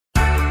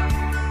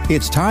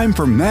It's time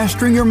for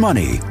Mastering Your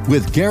Money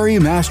with Gary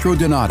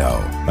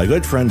Mastrodonato. My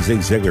good friend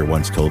Zig Ziglar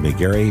once told me,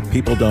 Gary,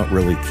 people don't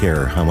really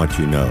care how much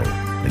you know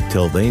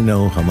until they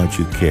know how much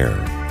you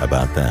care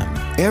about them.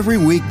 Every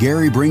week,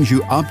 Gary brings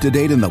you up to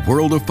date in the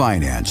world of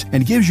finance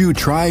and gives you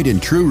tried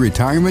and true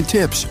retirement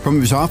tips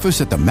from his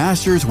office at the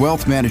Masters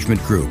Wealth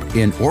Management Group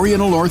in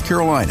Oriental, North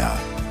Carolina.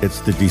 It's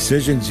the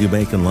decisions you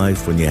make in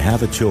life when you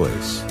have a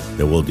choice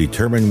that will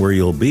determine where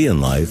you'll be in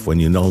life when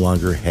you no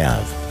longer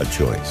have a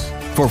choice.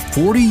 For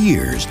 40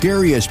 years,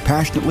 Gary has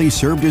passionately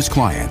served his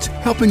clients,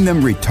 helping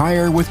them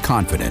retire with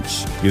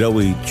confidence. You know,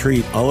 we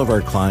treat all of our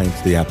clients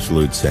the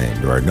absolute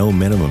same. There are no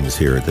minimums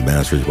here at the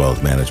Masters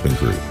Wealth Management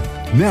Group.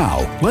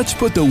 Now, let's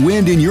put the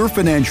wind in your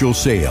financial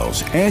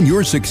sails and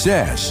your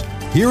success.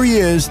 Here he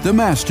is, the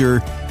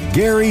master,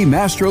 Gary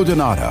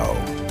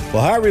Mastrodonato.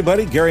 Well, hi,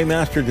 everybody. Gary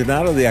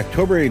Mastrodonato, the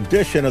October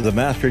edition of the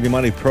Mastering Your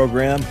Money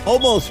program.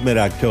 Almost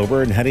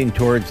mid-October and heading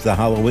towards the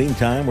Halloween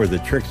time where the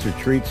tricks or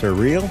treats are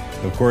real.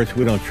 Of course,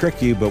 we don't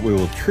trick you, but we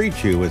will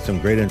treat you with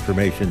some great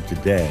information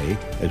today,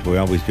 as we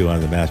always do on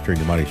the Mastering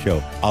Your Money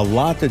show. A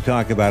lot to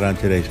talk about on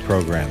today's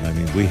program. I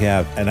mean, we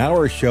have an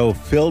hour show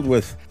filled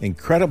with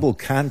incredible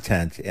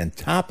content and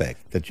topic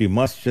that you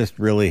must just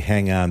really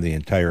hang on the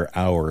entire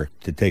hour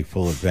to take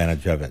full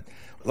advantage of it.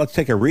 Let's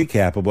take a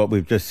recap of what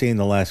we've just seen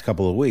the last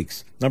couple of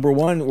weeks. Number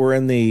one, we're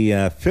in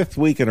the fifth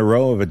week in a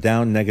row of a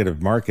down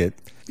negative market.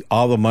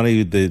 All the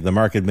money the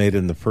market made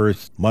in the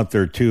first month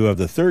or two of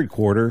the third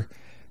quarter,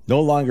 no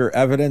longer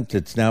evident.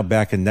 It's now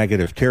back in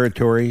negative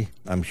territory,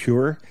 I'm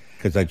sure,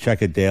 because I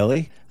check it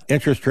daily.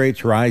 Interest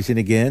rates rising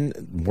again.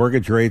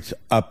 Mortgage rates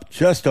up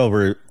just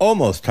over,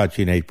 almost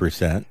touching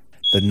 8%.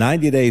 The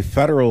 90-day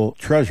federal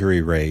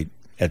treasury rate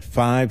at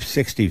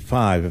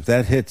 5.65. If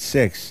that hits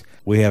 6,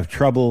 we have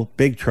trouble,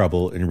 big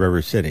trouble in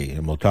River City,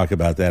 and we'll talk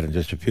about that in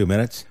just a few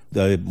minutes.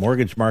 The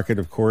mortgage market,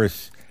 of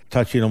course,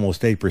 touching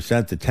almost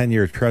 8%. The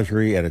 10-year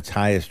Treasury at its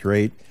highest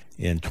rate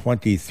in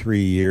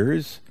 23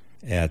 years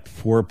at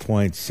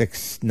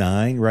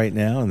 4.69 right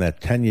now, and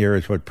that 10-year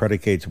is what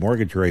predicates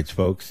mortgage rates,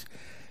 folks,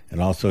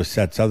 and also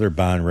sets other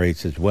bond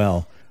rates as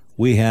well.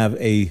 We have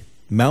a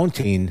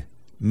mounting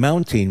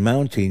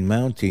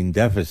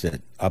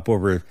deficit, up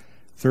over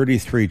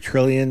 $33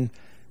 trillion.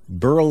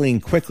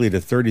 Burrowing quickly to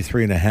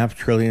 $33.5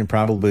 trillion,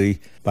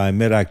 probably by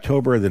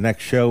mid-October. The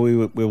next show, we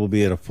will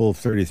be at a full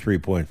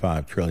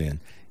 $33.5 trillion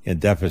in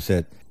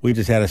deficit. We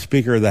just had a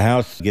Speaker of the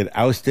House get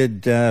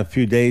ousted a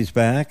few days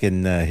back,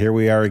 and here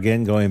we are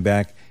again going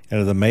back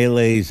into the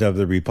melees of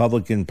the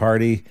Republican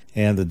Party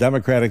and the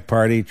Democratic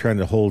Party trying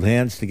to hold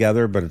hands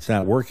together, but it's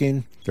not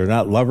working. They're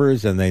not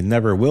lovers, and they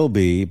never will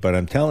be, but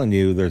I'm telling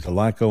you, there's a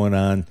lot going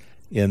on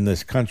in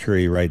this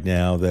country right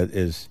now that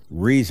is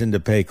reason to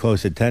pay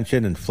close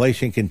attention.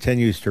 Inflation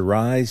continues to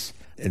rise,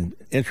 and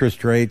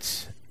interest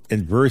rates,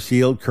 inverse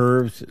yield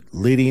curves,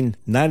 leading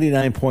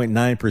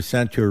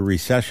 99.9% to a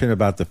recession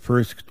about the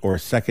first or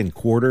second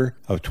quarter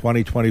of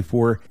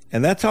 2024.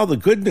 And that's all the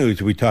good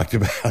news we talked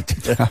about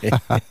today.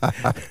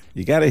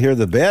 You got to hear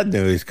the bad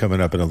news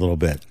coming up in a little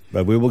bit,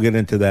 but we will get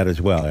into that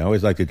as well. I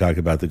always like to talk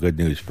about the good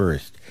news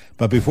first.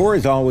 But before,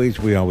 as always,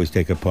 we always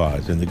take a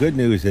pause. And the good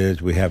news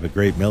is we have a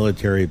great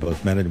military,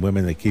 both men and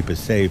women, that keep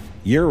us safe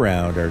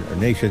year-round. Our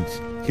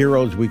nation's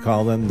heroes, we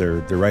call them.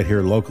 They're right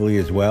here locally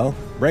as well.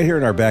 Right here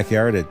in our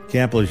backyard at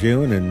Camp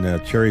Lejeune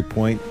and Cherry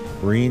Point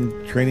Marine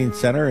Training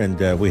Center.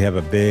 And we have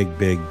a big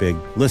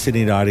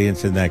listening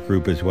audience in that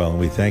group as well. And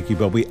we thank you.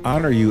 But we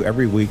honor you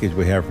every week as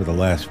we have for the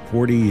last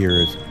 40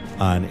 years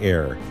on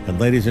air. And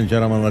ladies and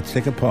gentlemen, let's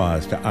take a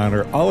pause to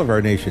honor all of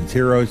our nation's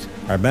heroes,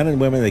 our men and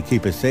women that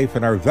keep us safe,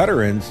 and our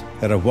veterans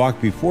that have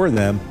walked before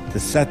them to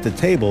set the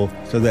table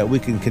so that we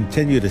can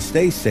continue to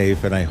stay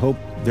safe. And I hope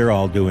they're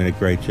all doing a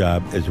great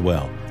job as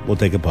well. We'll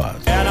take a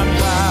pause. And I'm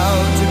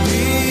proud to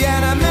be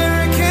an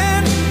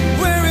American,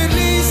 where at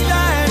least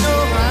I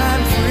know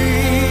I'm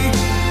free.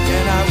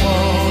 And I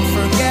won't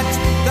forget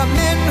the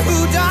men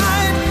who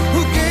died,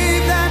 who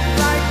gave that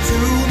right to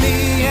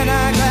me. And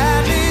I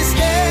gladly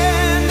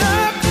stand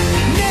up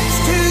next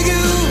to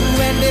you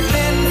and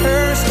defend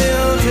her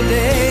still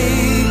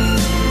today.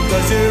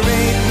 'Cause there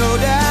ain't no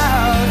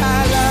doubt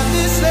I love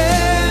this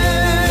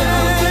land.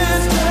 God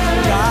bless the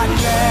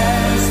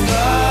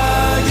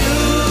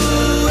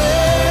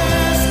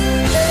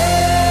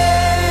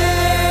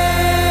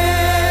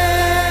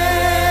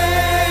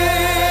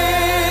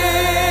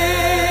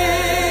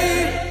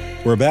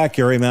We're back.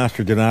 Gary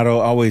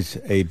Mastrodonato, always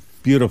a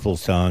beautiful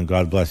song,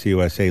 God Bless the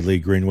USA, Lee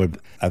Greenwood.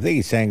 I think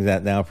he sang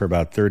that now for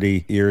about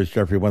 30 years,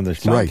 Jeffrey. When the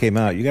song came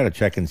out, you got to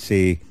check and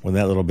see when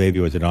that little baby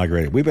was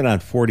inaugurated. We've been on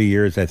 40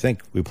 years. I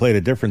think we played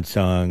a different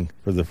song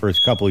for the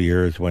first couple of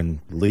years. When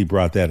Lee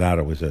brought that out,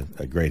 it was a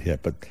great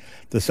hit. But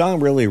the song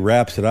really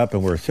wraps it up,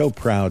 and we're so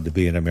proud to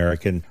be an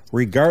American.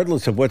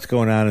 Regardless of what's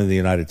going on in the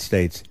United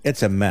States,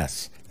 it's a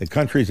mess. The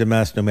country's a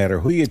mess no matter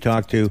who you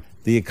talk to.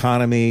 the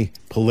economy,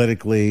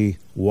 politically,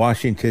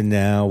 Washington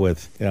now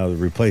with the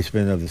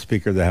replacement of the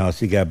Speaker of the House.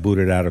 He got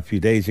booted out a few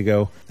days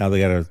ago. Now they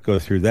got to go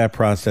through that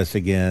process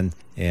again,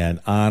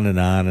 and on.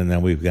 And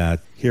then we've got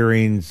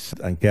hearings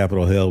on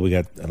Capitol Hill. We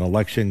got an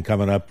election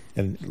coming up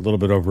in a little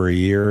bit over a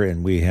year,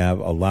 and we have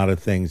a lot of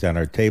things on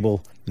our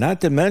table.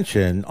 Not to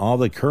mention all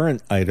the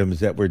current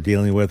items that we're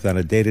dealing with on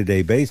a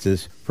day-to-day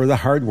basis for the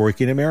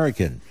hardworking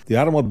American. The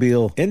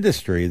automobile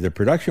industry, the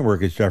production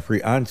workers,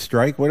 Jeffrey, on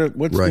strike. What's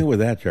new with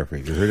that, Jeffrey?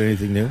 Have you heard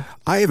anything new?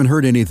 I haven't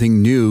heard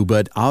anything new,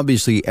 but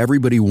obviously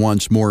everybody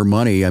wants more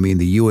money. I mean,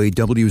 the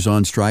UAW's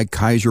on strike,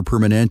 Kaiser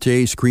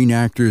Permanente, Screen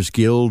Actors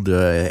Guild,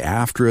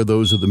 AFTRA,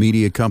 those are the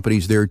media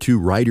companies there too,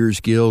 Writers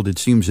Guild. It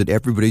seems that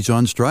everybody's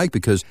on strike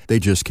because they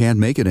just can't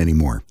make it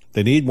anymore.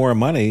 They need more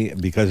money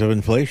because of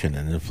inflation,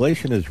 and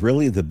inflation is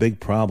really the big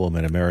problem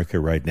in America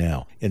right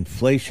now.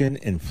 Inflation.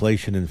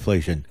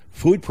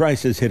 Food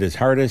prices hit its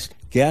hardest.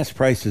 Gas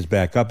prices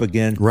back up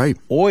again. Right.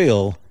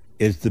 Oil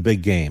is the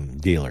big game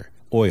dealer.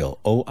 Oil,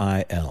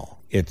 O-I-L.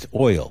 It's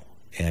oil.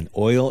 And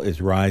oil is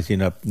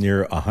rising up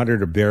near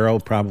 $100 a barrel,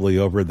 probably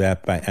over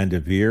that by end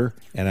of year.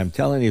 And I'm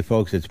telling you,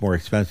 folks, it's more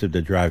expensive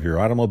to drive your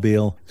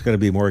automobile. It's going to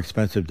be more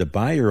expensive to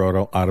buy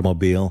your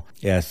automobile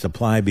as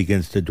supply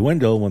begins to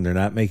dwindle when they're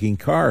not making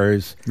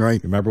cars.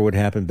 Right. Remember what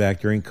happened back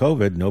during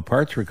COVID? No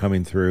parts were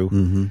coming through.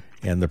 Mm-hmm.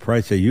 And the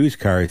price of used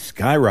cars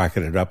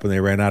skyrocketed up when they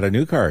ran out of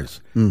new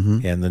cars.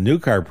 Mm-hmm. And the new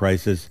car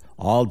prices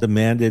all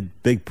demanded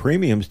big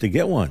premiums to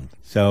get one.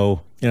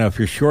 So, if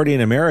you're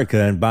shorting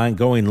America and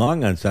going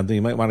long on something,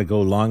 you might want to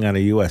go long on a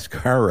U.S.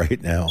 car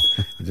right now.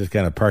 And just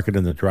kind of park it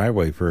in the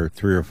driveway for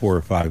 3 or 4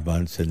 or 5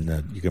 months,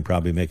 and you can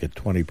probably make a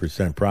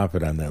 20%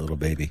 profit on that little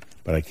baby.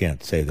 But I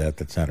can't say that.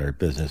 That's not our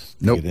business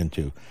to get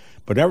into.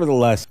 But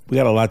nevertheless, we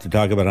got a lot to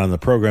talk about on the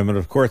program. And,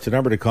 of course, the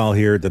number to call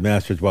here at the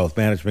Masters Wealth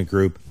Management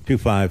Group,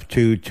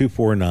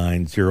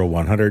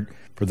 252-249-0100.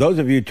 For those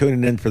of you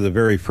tuning in for the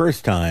very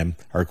first time,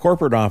 our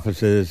corporate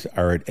offices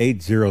are at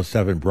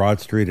 807 Broad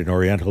Street in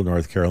Oriental,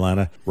 North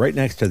Carolina, right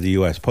next to the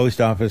U.S.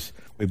 Post Office.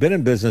 We've been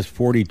in business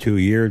 42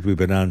 years. We've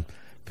been on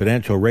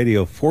financial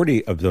radio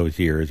 40 of those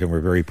years, and we're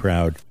very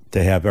proud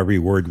to have every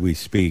word we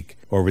speak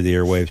over the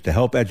airwaves to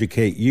help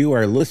educate you,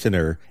 our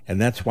listener, and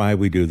that's why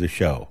we do the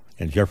show.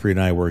 And Jeffrey and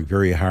I work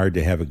very hard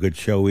to have a good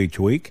show each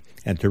week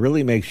and to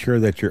really make sure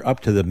that you're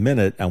up to the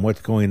minute on what's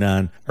going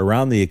on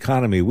around the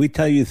economy. We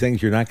tell you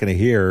things you're not going to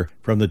hear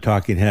from the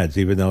talking heads,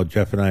 even though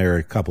Jeff and I are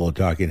a couple of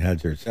talking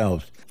heads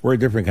ourselves. We're a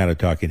different kind of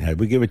talking head.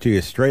 We give it to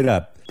you straight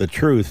up, the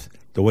truth,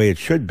 the way it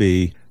should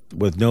be,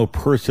 with no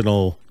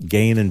personal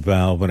gain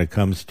involved when it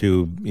comes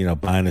to,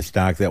 buying a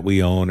stock that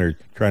we own or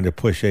trying to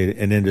push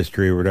an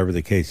industry or whatever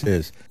the case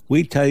is.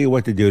 We tell you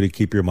what to do to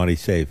keep your money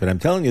safe. And I'm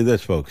telling you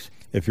this, folks.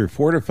 If you're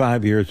 4 to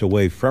 5 years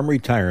away from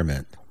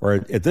retirement, or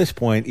at this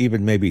point,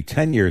 even maybe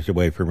 10 years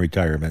away from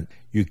retirement,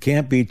 you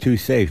can't be too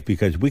safe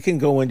because we can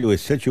go into a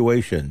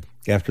situation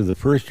after the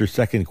first or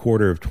second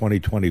quarter of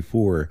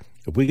 2024.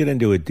 If we get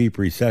into a deep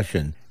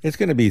recession, it's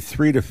going to be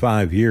 3 to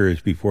 5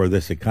 years before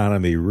this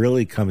economy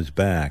really comes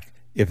back,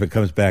 if it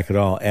comes back at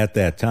all at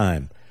that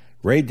time.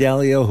 Ray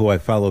Dalio, who I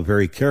follow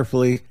very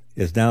carefully,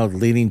 is now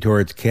leaning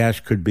towards cash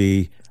could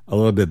be a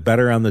little bit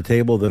better on the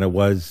table than it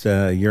was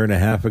a year and a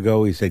half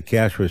ago. He said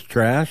cash was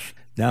trash.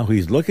 Now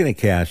he's looking at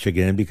cash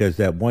again because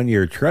that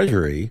 1-year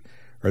treasury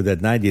or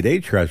that 90-day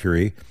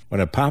treasury, when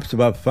it pops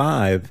above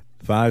 5.5,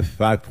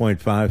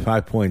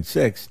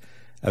 5.6,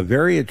 a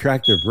very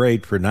attractive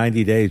rate for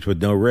 90 days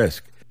with no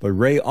risk. But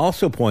Ray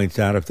also points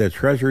out if that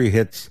treasury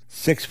hits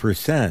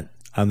 6%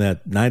 on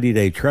that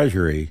 90-day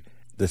treasury,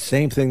 the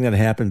same thing that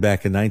happened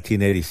back in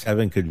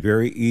 1987 could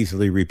very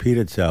easily repeat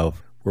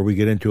itself, where we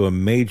get into a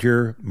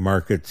major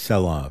market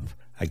sell-off.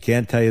 I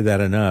can't tell you that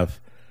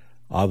enough.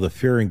 All the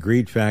fear and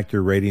greed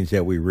factor ratings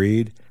that we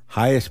read,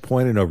 highest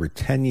point in over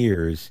 10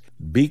 years.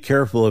 Be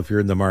careful if you're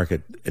in the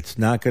market. It's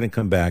not going to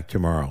come back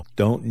tomorrow.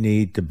 Don't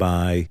need to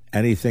buy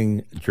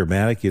anything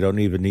dramatic. You don't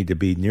even need to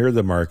be near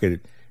the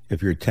market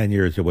if you're 10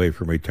 years away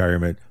from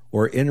retirement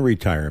or in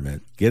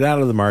retirement. Get out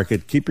of the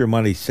market. Keep your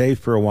money safe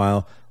for a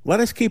while.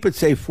 Let us keep it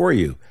safe for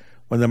you.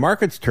 When the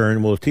markets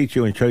turn, we'll teach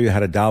you and show you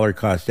how to dollar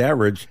cost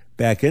average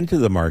back into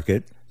the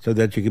market so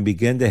that you can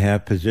begin to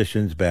have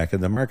positions back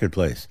in the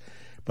marketplace.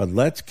 But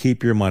let's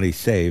keep your money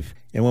safe.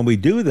 And when we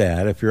do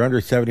that, if you're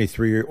under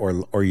 73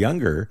 or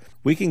younger,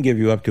 we can give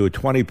you up to a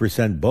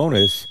 20%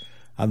 bonus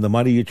on the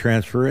money you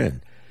transfer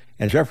in.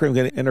 And Jeffrey, I'm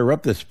going to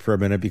interrupt this for a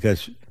minute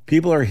because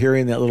people are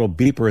hearing that little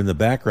beeper in the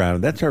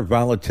background. That's our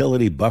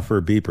volatility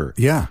buffer beeper.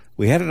 Yeah.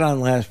 We had it on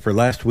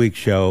last week's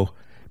show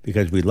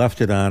because we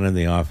left it on in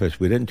the office.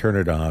 We didn't turn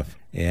it off.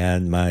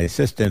 And my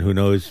assistant, who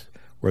knows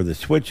where the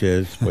switch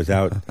is, was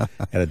out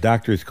at a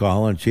doctor's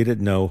call, and she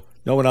didn't know.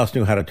 No one else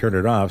knew how to turn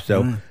it off,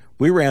 so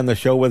we ran the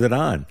show with it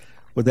on.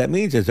 What that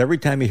means is every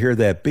time you hear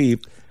that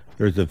beep,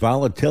 there's a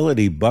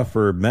volatility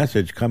buffer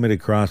message coming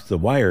across the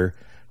wire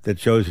that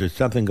shows there's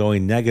something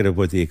going negative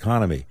with the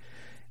economy.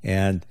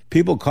 And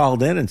people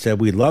called in and said,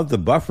 we love the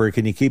buffer.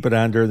 Can you keep it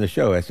on during the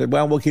show? I said,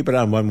 well, we'll keep it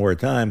on one more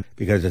time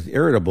because it's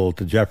irritable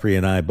to Jeffrey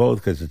and I both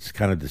because it's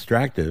kind of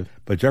distractive.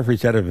 But Jeffrey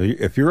said,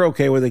 if you're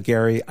okay with it,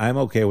 Gary, I'm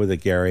okay with it,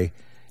 Gary.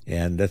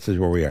 And this is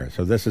where we are.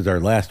 So this is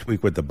our last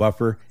week with the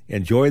buffer.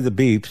 Enjoy the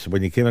beeps.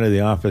 When you come into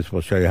the office,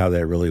 we'll show you how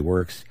that really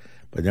works.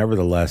 But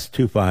nevertheless,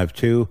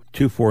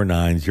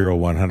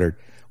 252-249-0100.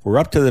 We're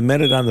up to the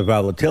minute on the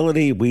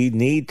volatility. We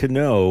need to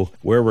know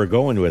where we're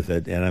going with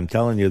it. And I'm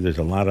telling you, there's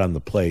a lot on the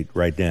plate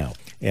right now.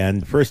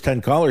 And first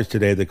 10 callers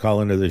today that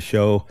call into the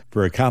show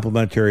for a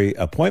complimentary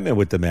appointment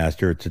with the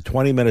master. It's a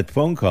 20-minute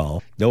phone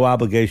call, no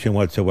obligation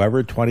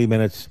whatsoever, 20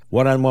 minutes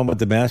one-on-one with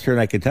the master.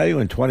 And I can tell you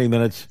in 20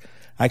 minutes,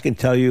 I can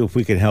tell you if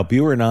we can help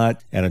you or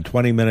not. And in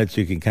 20 minutes,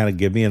 you can kind of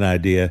give me an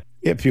idea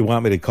if you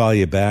want me to call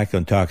you back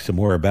and talk some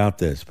more about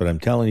this. But I'm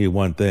telling you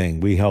one thing,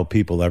 we help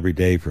people every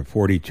day for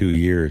 42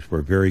 years.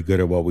 We're very good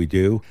at what we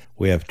do.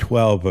 We have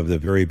 12 of the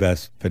very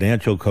best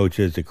financial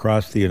coaches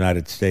across the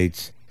United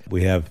States.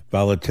 We have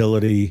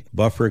volatility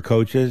buffer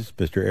coaches,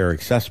 Mr.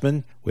 Eric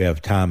Sussman. We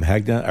have Tom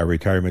Hegna, our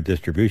retirement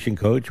distribution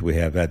coach. We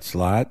have Ed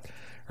Slott,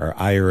 our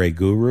IRA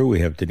guru.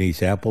 We have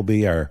Denise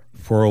Appleby, our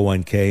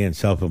 401k and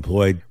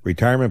self-employed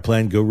retirement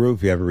plan guru.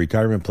 If you have a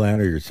retirement plan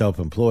or you're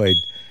self-employed,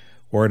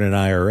 or in an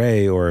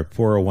IRA or a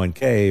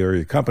 401k, or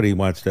your company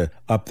wants to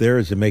up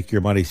theirs and make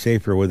your money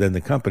safer within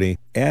the company,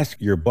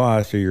 ask your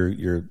boss, or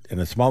you're in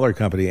a smaller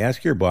company,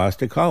 ask your boss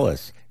to call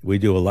us. We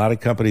do a lot of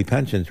company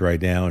pensions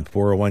right now and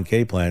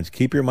 401k plans.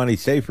 Keep your money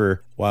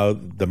safer while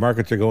the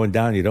markets are going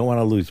down. You don't want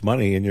to lose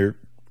money in your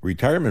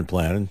retirement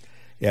plan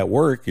at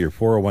work, your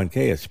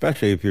 401k,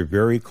 especially if you're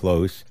very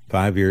close,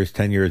 5 years,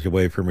 10 years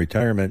away from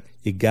retirement.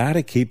 You got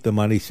to keep the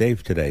money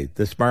safe today.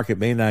 This market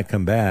may not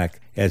come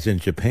back as in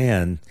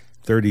Japan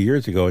 30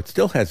 years ago. It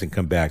still hasn't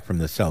come back from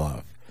the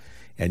sell-off.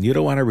 And you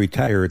don't want to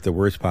retire at the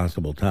worst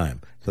possible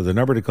time. So the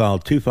number to call,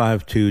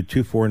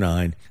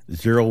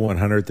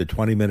 252-249-0100. The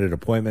 20-minute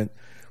appointment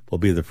will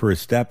be the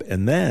first step.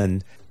 And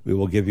then we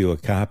will give you a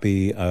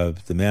copy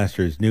of the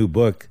Master's new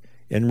book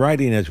in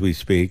writing as we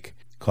speak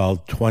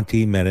called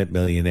 20-Minute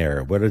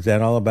Millionaire. What is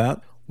that all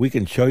about? We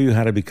can show you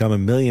how to become a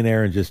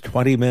millionaire in just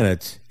 20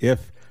 minutes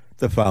if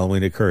the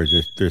following occurs.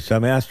 There's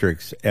some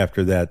asterisks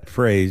after that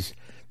phrase.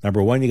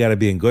 Number one, you got to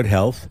be in good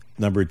health.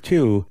 Number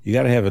two, you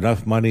got to have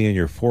enough money in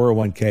your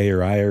 401k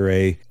or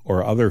IRA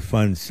or other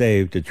funds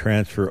saved to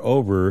transfer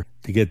over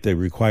to get the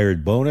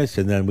required bonus.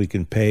 And then we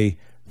can pay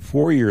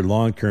for your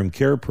long-term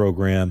care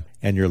program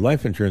and your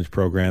life insurance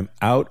program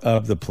out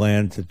of the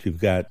plans that you've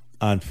got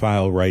on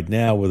file right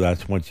now with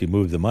us once you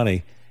move the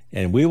money.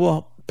 And we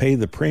will pay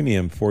the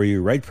premium for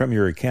you right from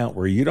your account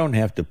where you don't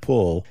have to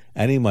pull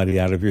any money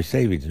out of your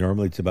savings.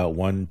 Normally it's about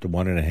 1 to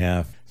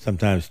 1.5%,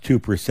 sometimes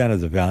 2%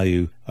 of the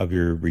value of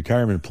your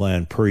retirement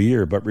plan per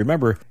year. But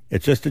remember,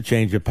 it's just a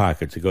change of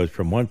pockets. It goes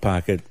from one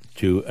pocket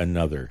to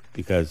another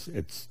because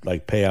it's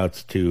like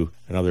payouts to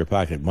another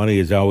pocket. Money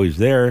is always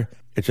there.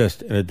 It's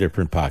just in a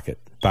different pocket.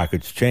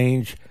 Pockets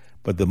change,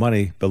 but the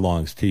money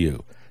belongs to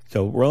you.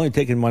 So we're only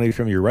taking money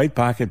from your right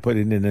pocket,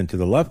 putting it into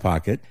the left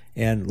pocket,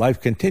 and life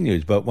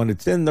continues. But when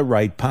it's in the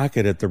right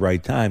pocket at the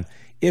right time,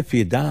 if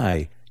you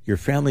die, your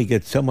family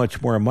gets so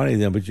much more money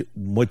than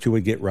what you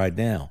would get right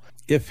now.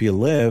 If you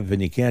live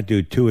and you can't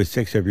do 2 or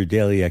 6 of your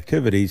daily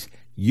activities,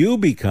 you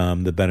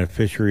become the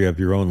beneficiary of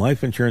your own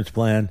life insurance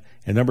plan.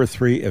 And number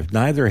 3, if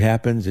neither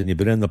happens and you've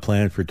been in the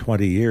plan for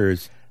 20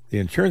 years, the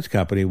insurance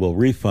company will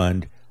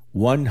refund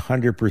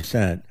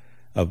 100%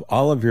 of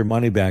all of your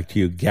money back to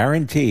you,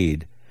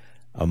 guaranteed.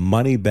 A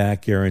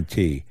money-back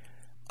guarantee.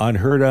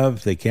 Unheard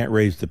of. They can't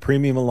raise the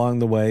premium along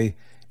the way.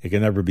 It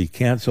can never be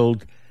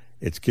canceled.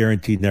 It's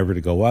guaranteed never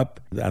to go up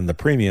on the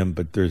premium,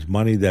 but there's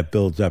money that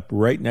builds up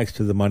right next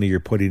to the money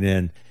you're putting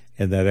in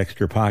that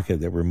extra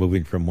pocket that we're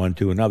moving from one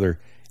to another,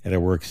 and it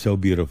works so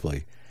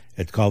beautifully.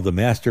 It's called the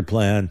Master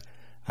Plan.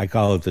 I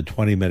call it the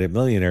 20-Minute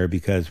Millionaire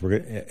because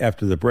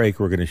after the break,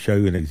 we're going to show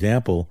you an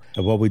example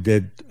of what we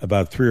did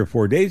about 3 or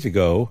 4 days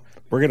ago.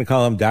 We're going to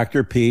call him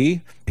Dr.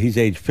 P. He's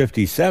age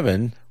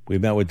 57. We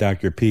met with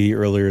Dr. P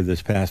earlier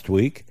this past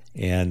week,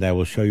 and I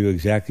will show you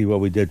exactly what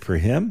we did for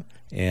him.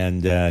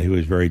 And he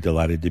was very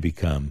delighted to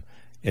become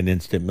an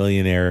instant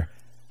millionaire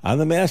on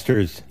the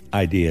Master's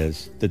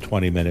Ideas, the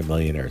 20-Minute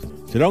Millionaire.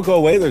 So don't go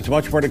away. There's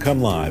much more to come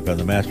live on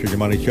the Master Your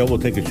Money Show. We'll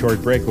take a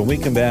short break. When we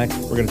come back,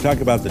 we're going to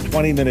talk about the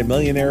 20-Minute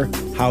Millionaire,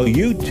 how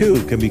you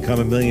too can become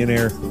a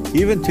millionaire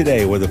even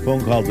today with a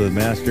phone call to the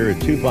Master at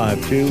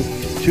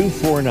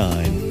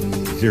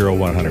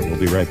 252-249-0100. We'll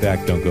be right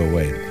back. Don't go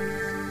away.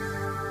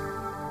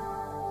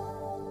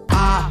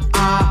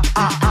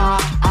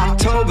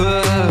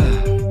 October,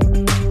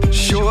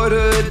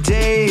 shorter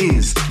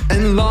days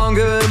and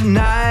longer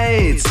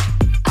nights.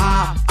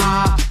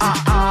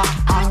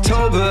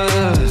 October,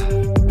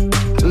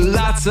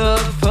 lots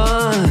of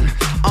fun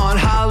on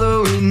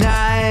Halloween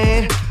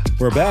night.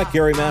 We're We're back.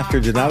 Gary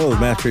Masterdonato, the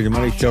Mastering Your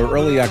Money Show,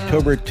 early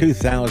October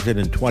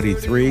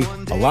 2023.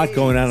 A lot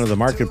going on in the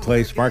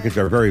marketplace. Markets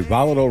are very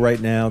volatile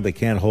right now. They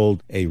can't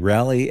hold a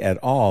rally at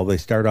all. They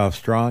start off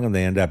strong and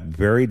they end up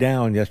very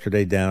down.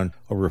 Yesterday down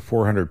over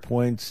 400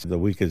 points. The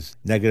week is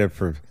negative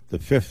for the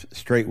fifth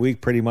straight week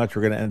pretty much.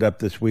 We're going to end up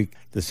this week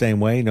the same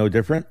way, no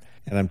different.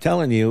 And I'm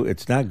telling you,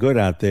 it's not good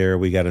out there.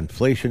 We got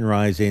inflation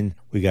rising.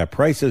 We got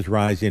prices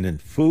rising in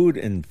food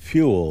and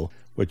fuel,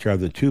 which are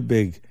the two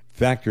big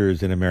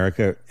factors in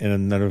America.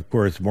 And then, of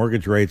course,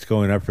 mortgage rates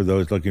going up for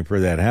those looking for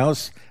that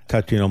house,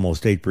 touching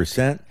almost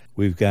 8%.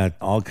 We've got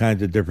all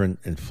kinds of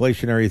different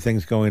inflationary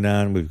things going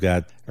on. We've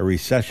got a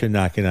recession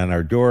knocking on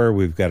our door.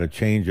 We've got a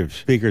change of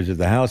speakers of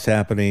the House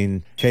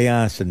happening,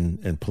 chaos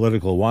in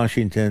political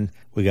Washington.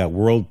 We got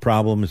world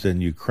problems in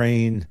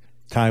Ukraine,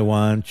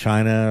 Taiwan,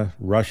 China,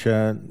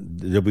 Russia.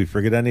 Did we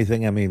forget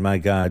anything? I mean, my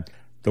God,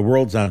 the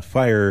world's on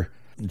fire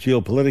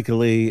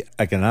geopolitically,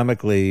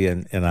 economically,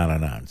 and on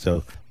and on.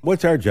 So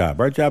what's our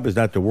job? Our job is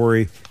not to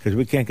worry because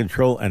we can't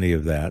control any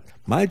of that.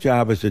 My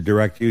job is to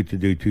direct you to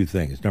do two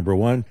things. Number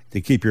one,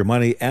 to keep your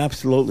money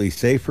absolutely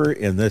safer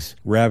in this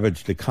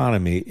ravaged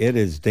economy. It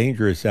is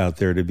dangerous out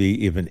there to be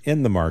even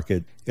in the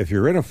market. If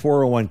you're in a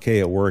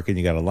 401k at work and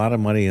you got a lot of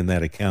money in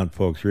that account,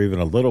 folks, or even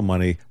a little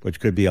money, which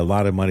could be a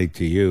lot of money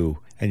to you,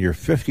 and you're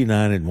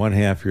 59 and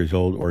 1/2 years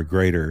old or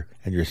greater,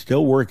 and you're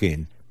still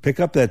working, pick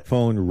up that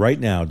phone right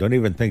now. Don't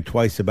even think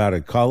twice about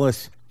it. Call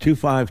us,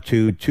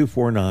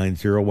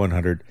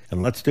 252-249-0100,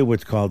 and let's do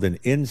what's called an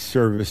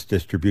in-service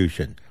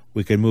distribution.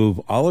 We can move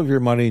all of your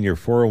money in your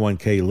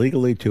 401k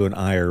legally to an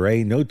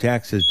IRA. No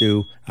taxes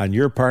due on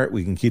your part.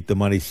 We can keep the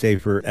money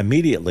safer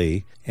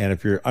immediately. And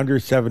if you're under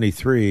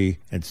 73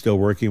 and still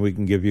working, we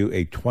can give you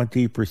a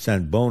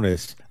 20%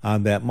 bonus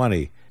on that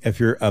money. If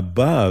you're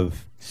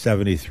above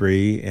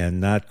 73 and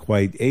not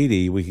quite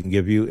 80, we can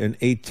give you an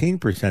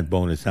 18%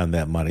 bonus on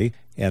that money.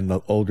 And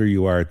the older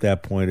you are at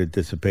that point, it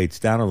dissipates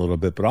down a little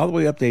bit. But all the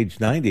way up to age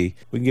 90,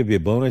 we can give you a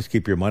bonus,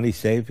 keep your money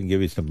safe, and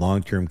give you some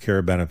long-term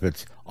care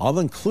benefits, all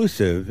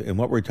inclusive in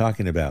what we're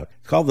talking about.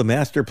 It's called the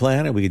Master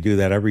Plan, and we can do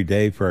that every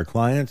day for our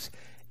clients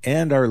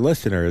and our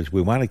listeners.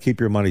 We want to keep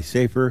your money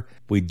safer.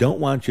 We don't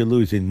want you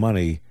losing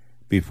money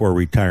before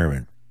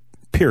retirement,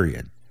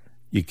 period.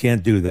 You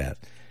can't do that.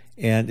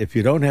 And if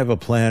you don't have a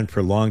plan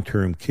for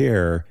long-term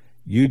care,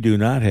 you do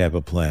not have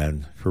a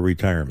plan for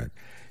retirement.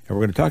 And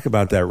we're going to talk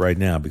about that right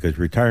now because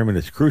retirement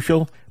is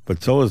crucial,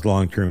 but so is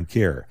long-term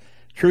care.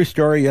 True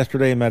story.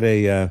 Yesterday I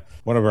met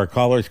one of our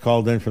callers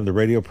called in from the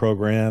radio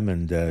program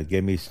and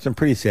gave me some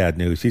pretty sad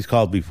news. He's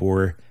called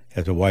before,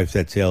 has a wife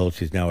that's ill.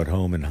 She's now at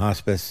home in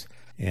hospice,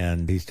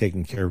 and he's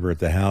taking care of her at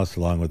the house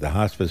along with the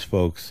hospice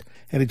folks.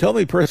 And he told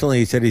me personally,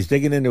 he said he's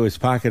digging into his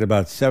pocket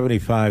about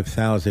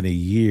 $75,000 a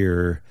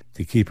year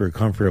to keep her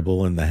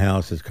comfortable in the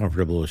house, as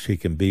comfortable as she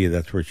can be.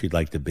 That's where she'd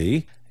like to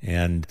be.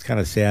 And it's kind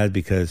of sad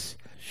because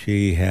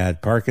she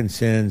had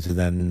Parkinson's, and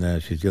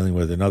then she's dealing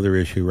with another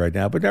issue right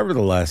now. But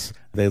nevertheless,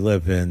 they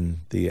live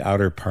in the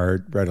outer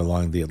part, right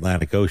along the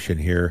Atlantic Ocean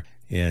here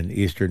in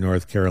eastern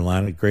North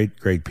Carolina.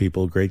 Great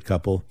people, great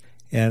couple.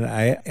 And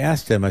I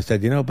asked him, I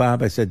said,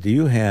 Bob, I said, do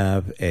you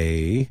have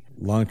a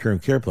long-term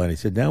care plan? He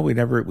said, no, we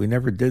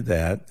never did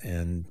that.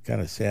 And kind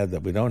of sad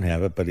that we don't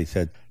have it. But he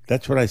said,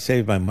 that's what I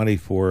saved my money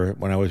for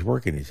when I was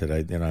working. He said,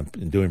 I'm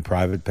doing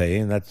private pay,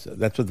 and that's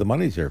what the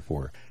money's there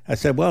for. I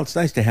said, well, it's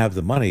nice to have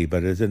the money,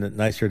 but isn't it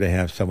nicer to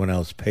have someone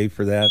else pay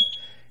for that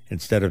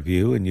instead of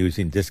you and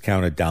using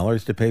discounted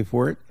dollars to pay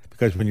for it?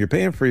 Because when you're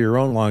paying for your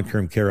own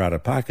long-term care out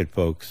of pocket,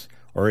 folks,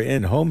 or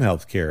in home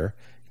health care,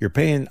 you're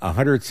paying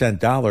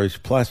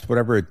 $100 plus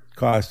whatever it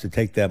costs to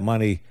take that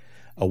money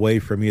away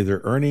from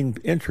either earning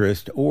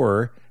interest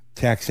or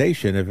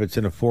taxation if it's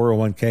in a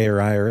 401k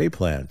or IRA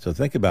plan. So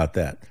think about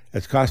that.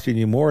 It's costing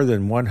you more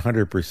than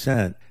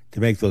 100% to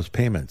make those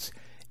payments.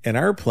 In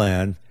our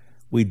plan,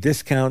 we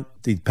discount,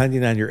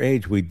 depending on your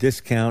age, we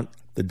discount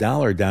the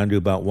dollar down to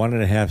about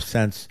 1.5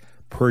 cents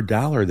per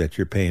dollar that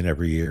you're paying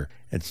every year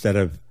instead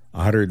of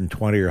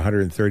 120 or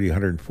 130,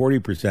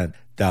 140%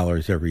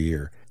 dollars every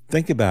year.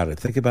 Think about it.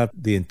 Think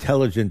about the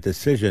intelligent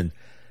decision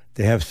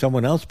to have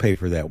someone else pay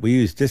for that. We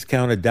use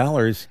discounted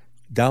dollars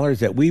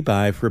that we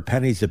buy for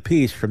pennies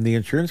apiece from the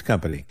insurance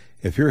company.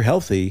 If you're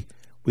healthy,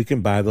 we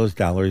can buy those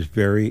dollars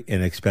very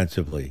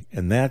inexpensively.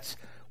 And that's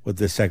what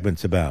this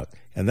segment's about.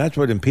 And that's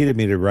what impeded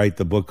me to write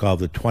the book called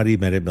The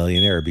 20-Minute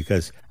Millionaire,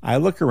 because I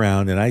look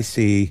around and I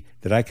see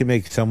that I can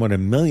make someone a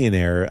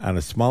millionaire on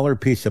a smaller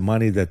piece of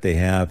money that they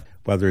have,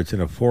 whether it's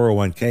in a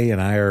 401k, an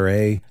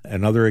IRA,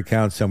 another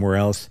account somewhere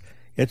else.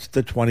 It's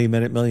the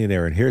 20-Minute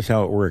Millionaire. And here's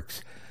how it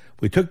works.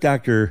 We took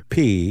Dr.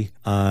 P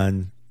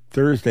on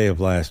Thursday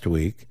of last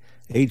week,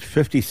 age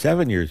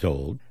 57 years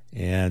old.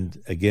 And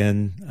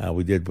again,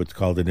 we did what's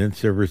called an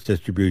in-service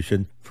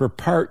distribution for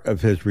part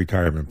of his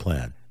retirement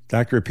plan.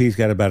 Dr. P's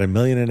got about $1.5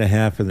 million in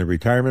the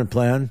retirement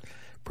plan,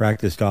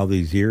 practiced all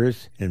these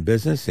years in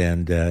business,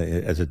 and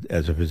as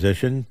a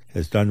physician,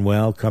 has done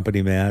well,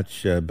 company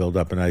match, built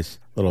up a nice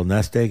little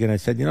nest egg. And I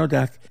said,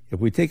 Doc, if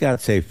we take out,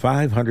 say,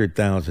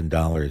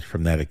 $500,000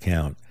 from that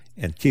account,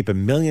 and keep $1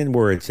 million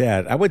where it's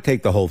at, I would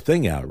take the whole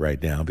thing out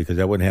right now because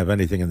I wouldn't have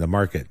anything in the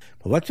market.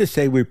 But let's just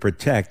say we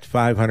protect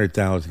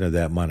 $500,000 of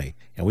that money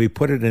and we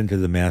put it into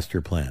the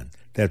master plan.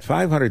 That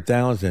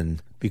 $500,000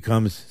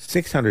 becomes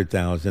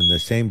 $600,000 the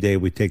same day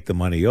we take the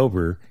money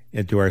over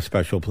into our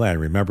special plan.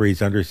 Remember,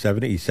 he's under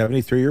 70, he's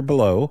 73 or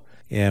below,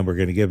 and we're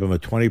going to give him a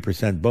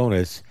 20%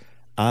 bonus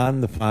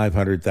on the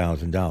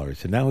 $500,000.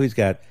 So now he's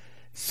got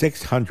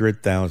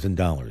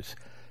 $600,000.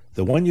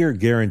 The 1-year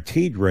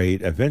guaranteed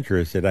rate of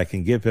interest that I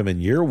can give him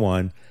in year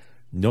one,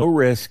 no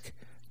risk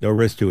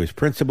to his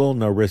principal,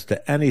 no risk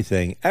to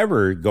anything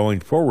ever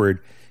going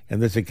forward in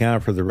this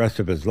account for the rest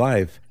of his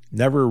life,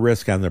 never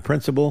risk on the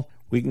principal.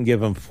 We can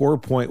give him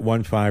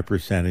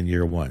 4.15% in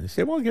year one. You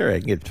say, well, Gary, I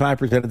can get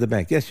 5% at the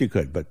bank. Yes, you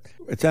could, but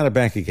it's not a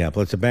bank account.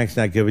 Plus, the bank's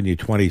not giving you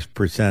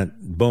 20%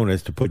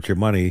 bonus to put your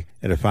money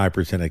in a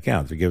 5%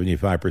 account. They're giving you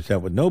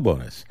 5% with no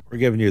bonus. We're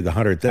giving you the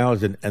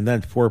 $100,000 and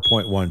then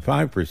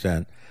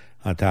 4.15%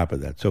 on top of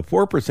that. So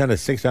 4% of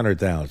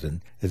 $600,000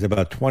 is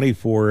about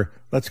 24,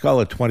 let's call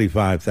it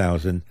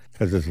 25,000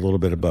 because it's a little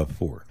bit above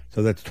 4.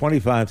 So that's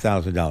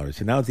 $25,000.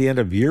 So now at the end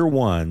of year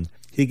one,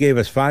 he gave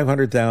us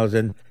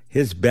 $500,000.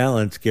 His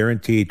balance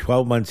guaranteed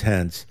 12 months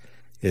hence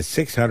is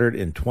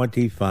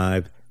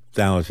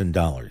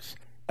 $625,000.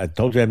 I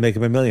told you I'd make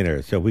him a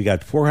millionaire. So we got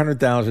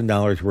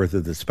 $400,000 worth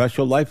of the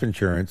special life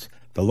insurance,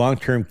 the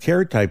long-term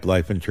care type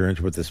life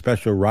insurance with the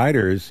special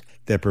riders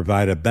that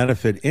provide a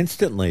benefit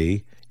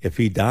instantly. If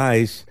he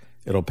dies,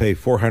 it'll pay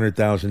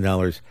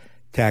 $400,000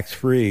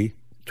 tax-free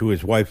to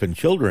his wife and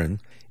children.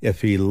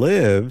 If he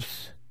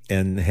lives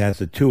and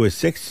has a 2 of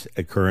 6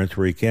 occurrence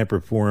where he can't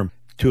perform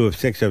 2 of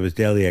 6 of his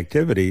daily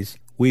activities,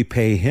 we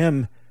pay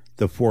him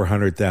the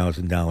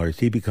 $400,000.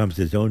 He becomes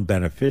his own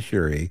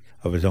beneficiary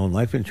of his own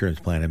life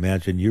insurance plan.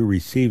 Imagine you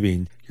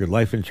receiving your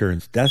life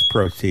insurance death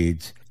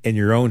proceeds in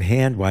your own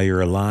hand while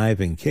you're alive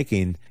and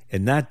kicking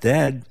and not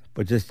dead,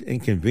 but just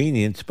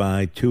inconvenienced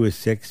by 2 of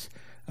 6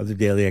 of the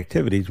daily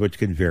activities, which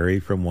can vary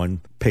from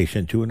one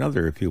patient to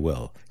another, if you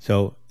will.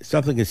 So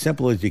something as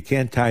simple as you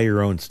can't tie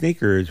your own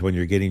sneakers when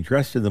you're getting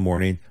dressed in the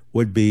morning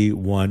would be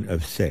 1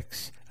 of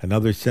 6.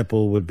 Another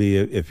simple would be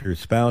if your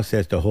spouse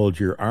has to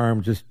hold your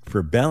arm just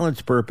for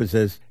balance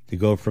purposes to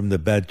go from the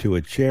bed to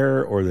a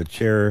chair or the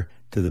chair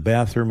to the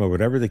bathroom or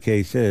whatever the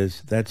case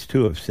is, that's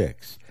 2 of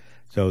 6.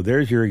 So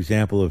there's your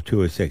example of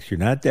 2 of 6. You're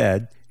not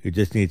dead. You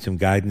just need some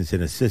guidance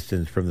and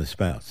assistance from the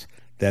spouse.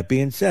 That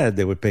being said,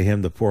 they would pay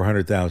him the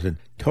 $400,000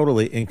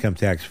 totally income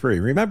tax free.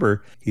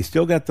 Remember, he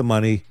still got the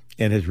money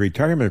in his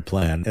retirement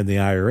plan and the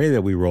IRA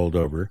that we rolled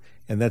over,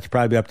 and that's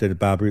probably up to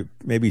about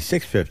maybe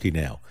 $650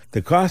 now.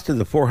 The cost of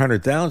the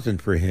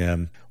 $400,000 for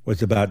him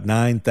was about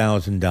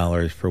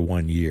 $9,000 for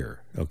 1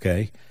 year.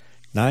 Okay,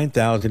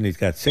 $9,000. He's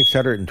got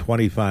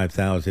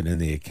 $625,000 in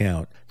the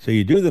account. So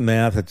you do the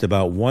math; it's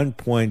about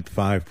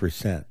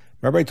 1.5%.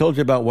 Remember, I told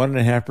you about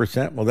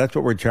 1.5%. Well, that's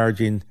what we're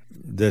charging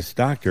this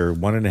doctor,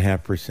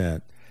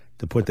 1.5%.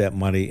 To put that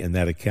money in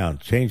that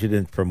account. Change it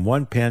in from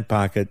one pant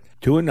pocket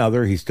to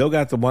another. He's still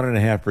got the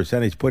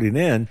 1.5% he's putting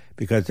in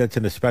because that's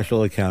in a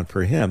special account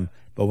for him.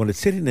 But when it's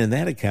sitting in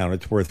that account,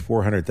 it's worth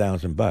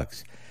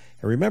 $400,000.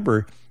 And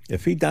remember,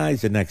 if he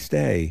dies the next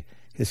day,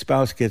 his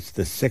spouse gets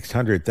the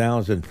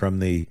 $600,000 from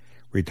the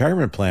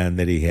retirement plan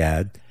that he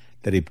had,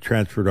 that he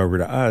transferred over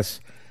to us.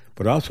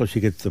 But also she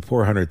gets the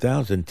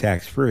 $400,000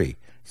 tax-free.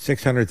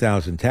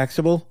 $600,000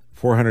 taxable,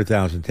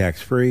 $400,000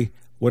 tax-free.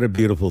 What a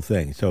beautiful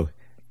thing. So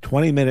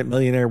 20-minute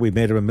millionaire. We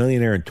made him a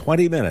millionaire in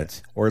 20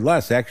 minutes, or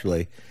less,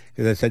 actually,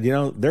 because I said,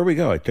 there we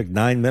go. It took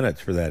 9 minutes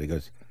for that. He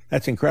goes,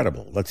 that's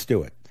incredible. Let's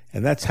do it.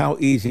 And that's how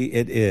easy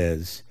it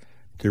is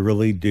to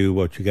really do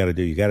what you got to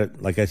do. You got to,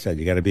 like I said,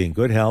 you got to be in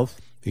good health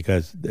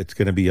because it's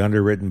going to be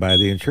underwritten by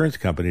the insurance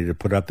company to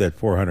put up that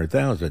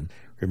 $400,000.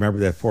 Remember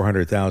that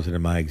 $400,000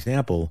 in my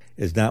example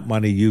is not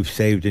money you've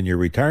saved in your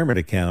retirement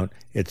account.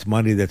 It's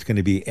money that's going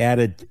to be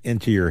added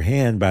into your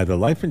hand by the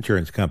life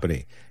insurance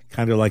company.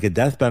 Kind of like a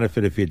death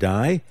benefit if you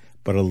die,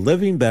 but a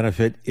living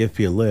benefit if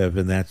you live,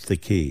 and that's the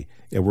key.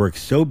 It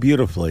works so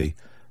beautifully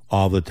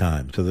all the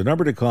time. So the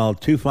number to call,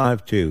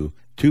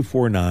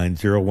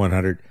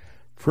 252-249-0100.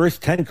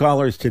 First 10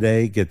 callers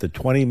today get the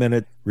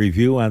 20-minute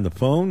review on the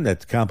phone.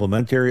 That's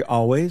complimentary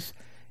always.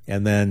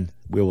 And then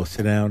we will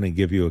sit down and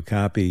give you a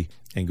copy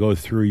and go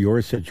through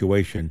your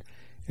situation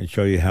and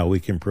show you how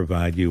we can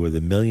provide you with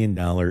 $1 million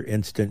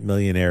instant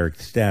millionaire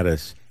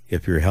status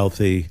if you're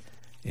healthy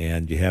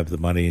and you have the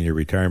money in your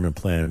retirement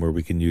plan where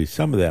we can use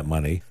some of that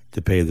money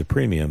to pay the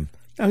premium.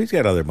 Now, he's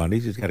got other money.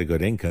 He's got a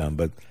good income.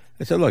 But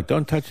I said, look,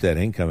 don't touch that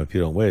income if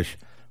you don't wish.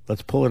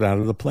 Let's pull it out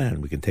of the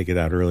plan. We can take it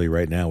out early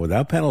right now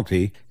without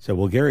penalty. So,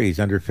 well, Gary, he's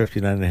under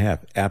 59.5.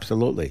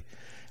 Absolutely.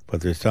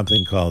 But there's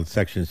something called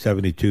Section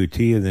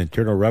 72T in the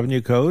Internal Revenue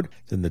Code.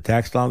 It's in the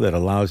tax law that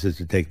allows us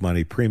to take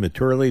money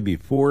prematurely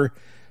before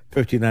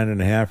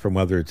 59.5 from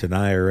whether it's an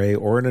IRA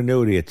or an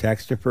annuity, a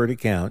tax-deferred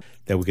account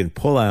that we can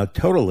pull out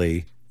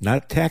totally,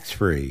 not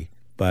tax-free,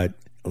 but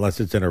unless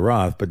it's in a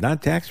Roth, but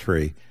not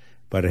tax-free,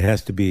 but it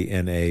has to be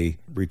in a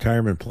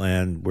retirement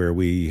plan where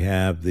we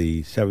have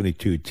the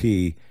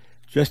 72T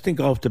just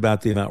engulfed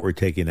about the amount we're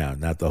taking out,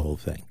 not the whole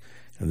thing.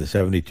 And the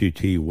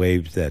 72T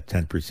waives that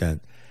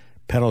 10%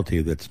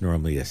 penalty that's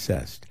normally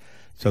assessed.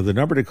 So the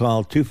number to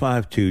call,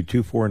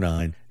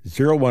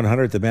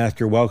 252-249-0100. The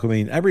Master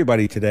welcoming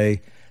everybody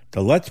today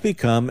to Let's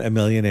Become a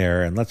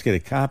Millionaire. And let's get a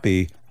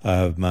copy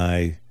of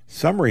my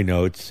summary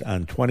notes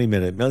on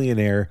 20-Minute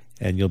Millionaire,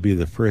 and you'll be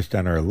the first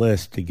on our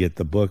list to get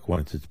the book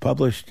once it's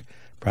published,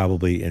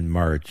 probably in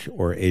March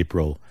or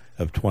April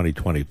of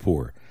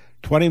 2024.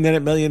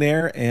 20-Minute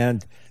Millionaire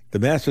and the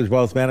Masters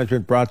Wealth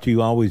Management, brought to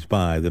you always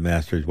by the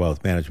Masters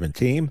Wealth Management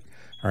team.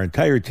 Our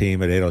entire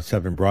team at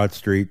 807 Broad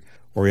Street,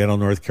 Oriental,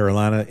 North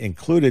Carolina.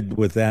 Included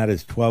with that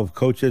is 12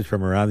 coaches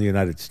from around the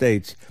United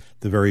States,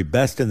 the very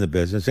best in the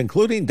business,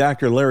 including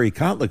Dr. Larry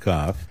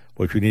Kotlikoff,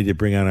 which we need to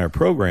bring on our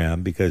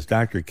program because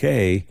Dr.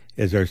 K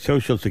is our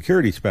Social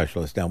Security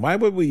specialist. Now, why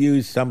would we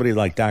use somebody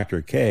like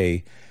Dr.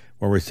 K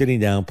when we're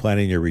sitting down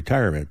planning your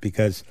retirement?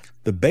 Because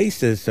the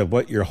basis of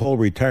what your whole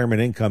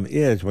retirement income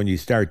is when you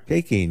start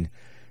taking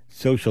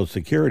Social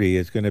Security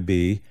is going to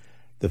be,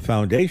 the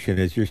foundation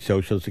is your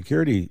Social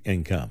Security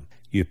income.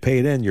 You've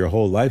paid in your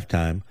whole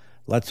lifetime.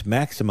 Let's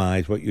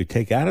maximize what you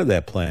take out of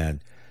that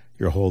plan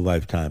your whole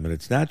lifetime. And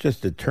it's not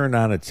just a turn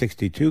on at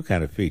 62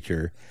 kind of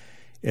feature.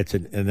 It's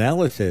an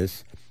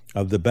analysis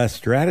of the best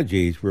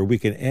strategies where we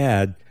can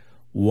add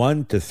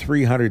 $100,000 to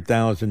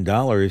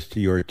 $300,000 to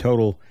your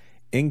total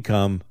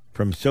income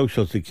from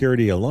Social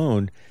Security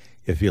alone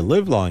if you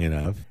live long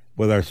enough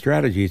with our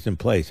strategies in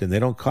place. And they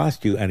don't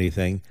cost you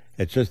anything.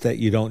 It's just that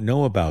you don't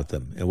know about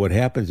them. And what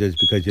happens is,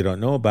 because you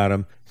don't know about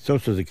them,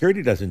 Social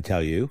Security doesn't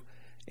tell you.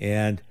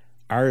 And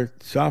our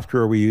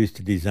software we use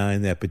to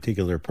design that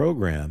particular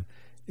program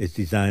is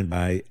designed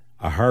by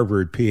a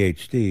Harvard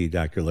PhD,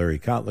 Dr. Larry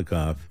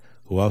Kotlikoff,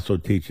 who also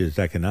teaches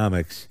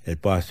economics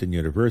at Boston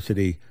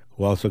University,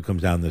 who also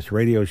comes on this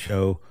radio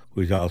show,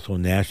 who's also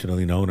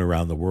nationally known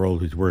around the world,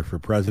 who's worked for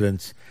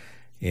presidents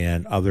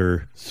and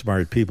other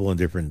smart people in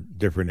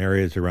different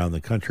areas around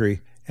the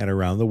country and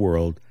around the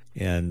world,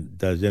 and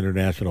does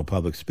international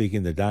public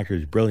speaking. The doctor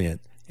is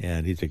brilliant,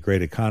 and he's a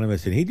great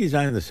economist, and he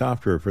designed the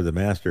software for the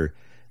Master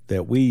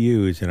that we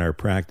use in our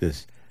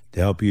practice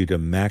to help you to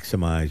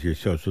maximize your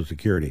Social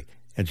Security.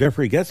 And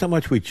Jeffrey, guess how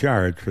much we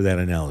charge for that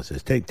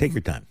analysis? Take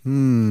your time.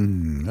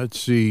 Let's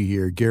see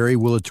here, Gary.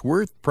 Well, it's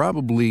worth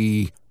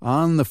probably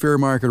on the fair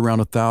market around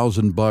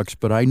 $1,000,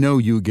 but I know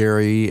you,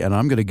 Gary, and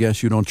I'm going to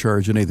guess you don't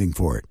charge anything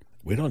for it.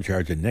 We don't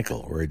charge a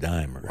nickel or a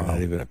dime or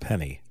not even a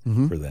penny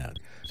for that.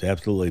 It's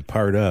absolutely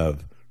part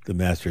of the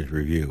Master's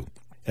Review,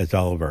 as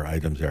all of our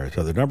items are.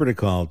 So the number to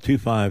call,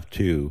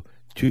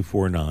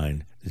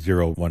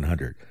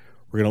 252-249-0100.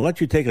 We're going to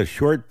let you take a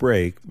short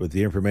break with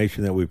the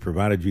information that we've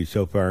provided you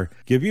so far,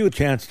 give you a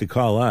chance to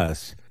call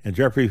us. And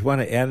Jeffrey, if you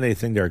want to add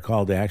anything to our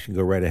call to action,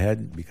 go right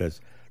ahead, because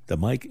the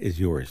mic is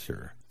yours,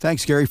 sir.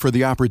 Thanks, Gary, for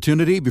the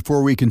opportunity.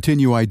 Before we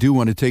continue, I do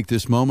want to take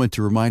this moment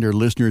to remind our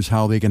listeners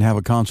how they can have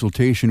a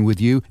consultation with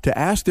you to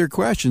ask their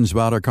questions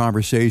about our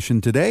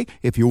conversation today.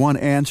 If you want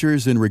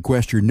answers, then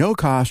request your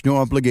no-cost,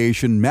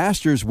 no-obligation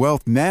Masters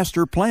Wealth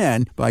Master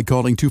Plan by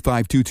calling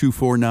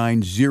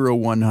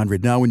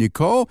 252-249-0100. Now, when you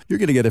call, you're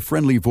going to get a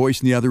friendly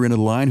voice on the other end of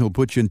the line who'll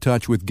put you in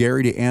touch with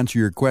Gary to answer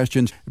your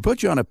questions and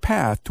put you on a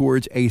path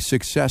towards a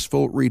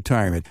successful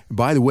retirement.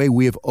 By the way,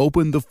 we have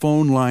opened the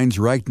phone lines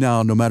right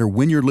now. No matter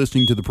when you're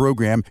listening to the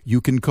program,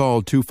 you can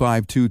call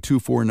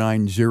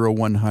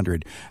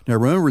 252-249-0100. Now,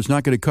 remember, it's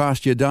not going to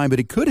cost you a dime, but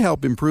it could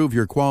help improve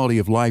your quality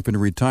of life in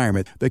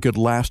retirement that could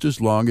last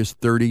as long as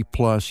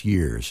 30-plus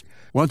years.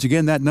 Once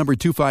again, that number,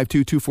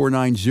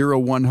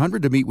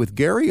 252-249-0100, to meet with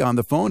Gary on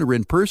the phone or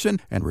in person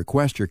and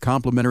request your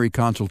complimentary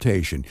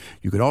consultation.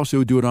 You could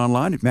also do it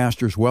online at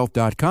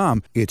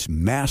masterswealth.com. It's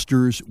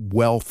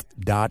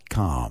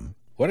masterswealth.com.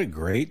 What a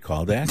great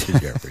call to action,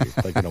 Jeffrey. It's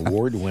like an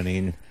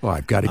award-winning,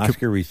 I've got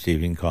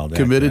Oscar-receiving call to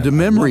action. Committed to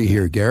memory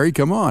here, Gary.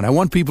 Come on. I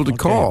want people to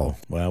call.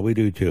 Well, we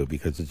do, too,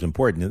 because it's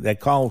important. That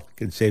call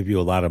can save you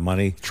a lot of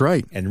money. That's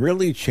right. And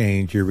really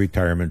change your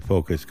retirement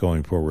focus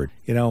going forward.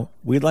 You know,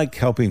 we like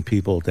helping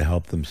people to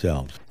help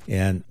themselves.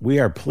 And we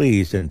are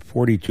pleased in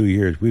 42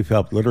 years, we've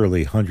helped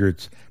literally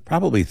hundreds,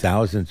 probably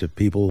thousands of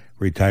people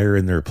retire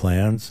in their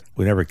plans.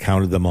 We never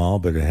counted them all,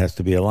 but it has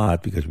to be a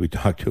lot because we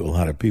talk to a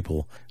lot of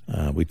people.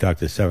 We talk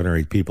to 7 or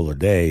 8 people a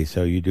day,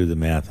 so you do the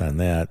math on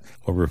that,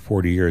 over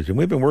 40 years. And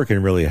we've been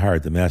working really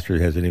hard. The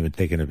Master hasn't even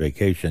taken a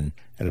vacation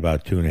in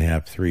about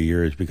 2.5, 3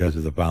 years because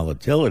of the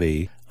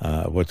volatility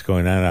of what's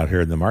going on out here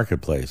in the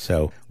marketplace.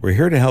 So we're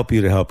here to help you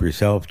to help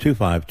yourself,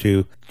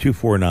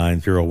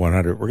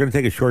 252-249-0100. We're going to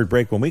take a short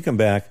break. When we come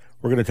back,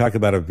 we're going to talk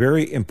about a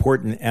very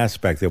important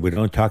aspect that we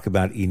don't talk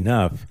about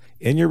enough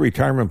in your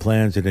retirement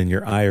plans and in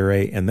your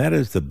IRA, and that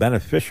is the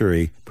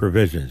beneficiary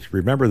provisions.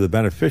 Remember, the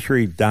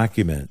beneficiary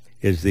document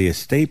is the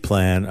estate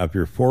plan of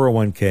your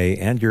 401k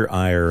and your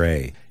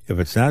IRA. If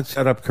it's not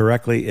set up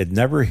correctly, it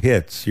never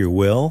hits your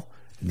will,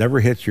 it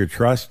never hits your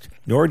trust,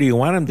 nor do you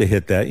want them to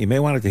hit that. You may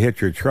want it to hit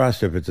your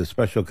trust if it's a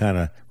special kind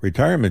of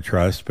retirement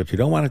trust, but you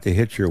don't want it to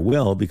hit your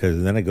will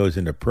because then it goes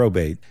into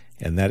probate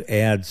and that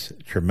adds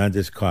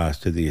tremendous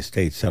cost to the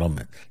estate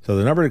settlement. So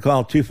the number to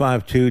call,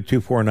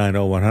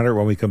 252-249-0100.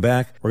 When we come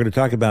back, we're going to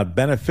talk about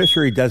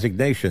beneficiary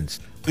designations.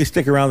 Please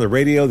stick around the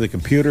radio, the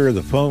computer,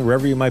 the phone,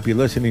 wherever you might be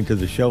listening to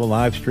the show,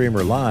 live stream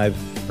or live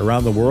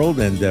around the world,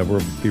 and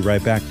we'll be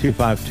right back.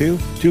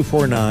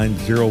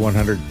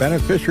 252-249-0100.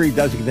 Beneficiary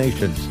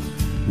designations,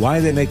 why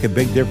they make a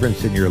big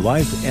difference in your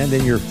life and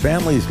in your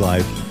family's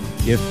life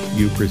if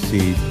you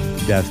precede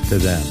death to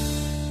them.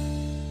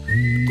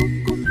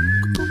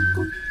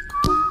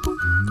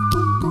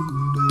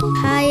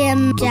 Hi,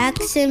 I'm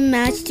Jackson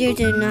Master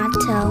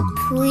Donato.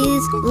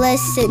 Please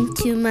listen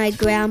to my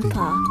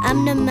grandpa.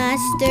 I'm the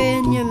master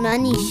in your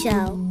money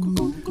show.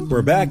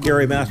 We're back.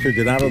 Gary Master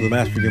Donato, the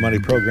Master in Your Money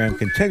program,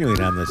 continuing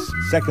on this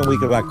second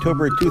week of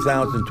October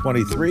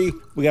 2023.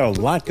 We got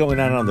a lot going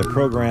on the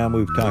program.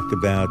 We've talked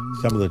about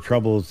some of the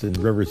troubles in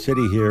River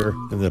City here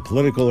in the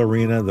political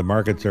arena. The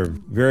markets are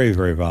very,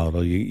 very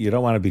volatile. You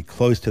don't want to be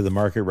close to the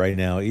market right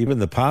now. Even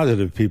the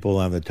positive people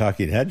on the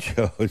Talking Head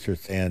shows are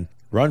saying,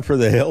 run for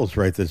the hills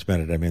right this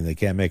minute. I mean, they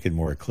can't make it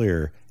more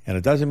clear. And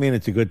it doesn't mean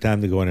it's a good time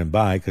to go in and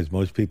buy, because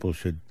most people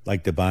should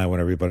like to buy when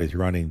everybody's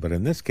running. But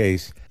in this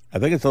case, I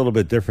think it's a little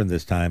bit different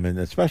this time. And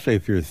especially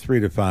if you're 3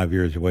 to 5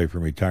 years away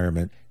from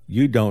retirement,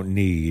 you don't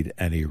need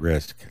any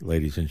risk,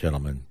 ladies and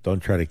gentlemen. Don't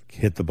try to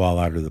hit the ball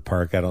out of the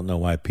park. I don't know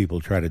why people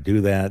try to do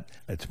that.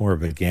 It's more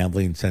of a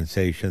gambling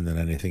sensation than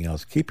anything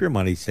else. Keep your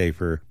money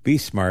safer. Be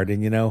smart.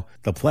 And,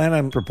 the plan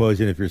I'm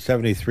proposing, if you're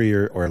 73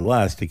 or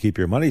less, to keep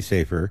your money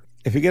safer,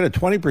 if you get a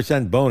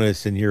 20%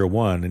 bonus in year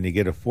one and you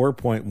get a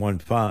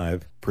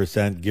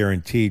 4.15%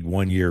 guaranteed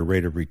 1 year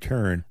rate of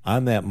return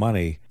on that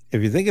money,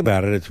 if you think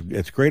about it,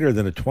 it's greater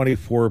than a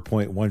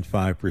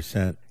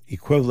 24.15%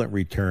 equivalent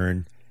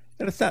return.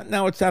 And it's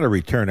not a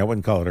return. I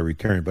wouldn't call it a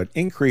return, but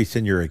increase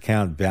in your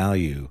account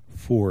value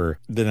for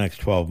the next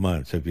 12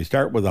 months. If you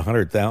start with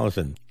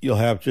 $100,000, you'll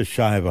have just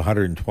shy of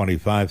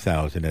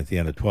 $125,000 at the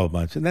end of 12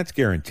 months, and that's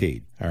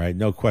guaranteed. All right,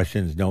 no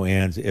questions, no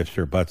ands, ifs,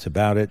 or buts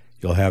about it.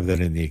 You'll have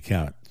that in the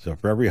account. So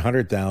for every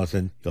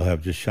 $100,000, you'll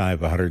have just shy of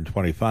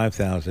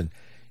 $125,000.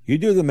 You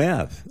do the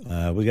math.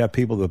 We got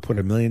people that put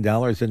 $1 million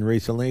in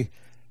recently.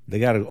 They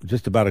got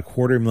just about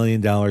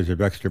 $250,000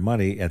 of extra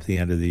money at the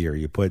end of the year.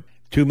 You put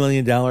 $2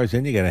 million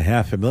in, you get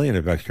 $500,000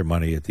 of extra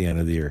money at the end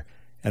of the year.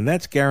 And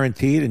that's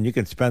guaranteed, and you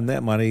can spend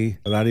that money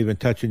without even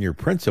touching your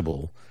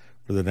principal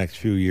for the next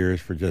few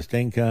years for just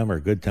income or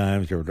good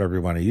times or whatever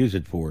you want to use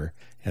it for.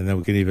 And then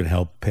we can even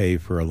help pay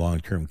for a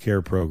long-term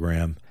care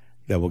program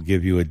that will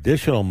give you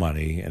additional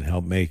money and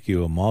help make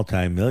you a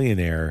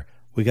multi-millionaire.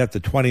 We got the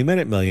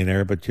 20-minute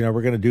millionaire, but,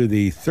 we're going to do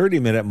the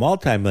 30-minute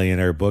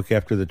multi-millionaire book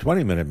after the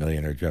 20-minute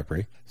millionaire,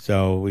 Jeffrey.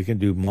 So we can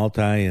do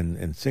multi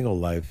and single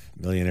life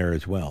millionaire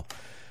as well.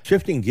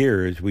 Shifting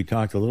gears, we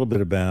talked a little bit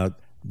about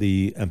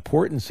the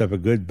importance of a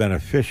good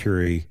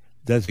beneficiary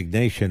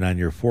designation on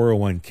your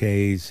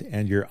 401ks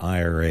and your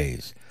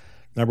IRAs.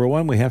 Number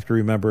one, we have to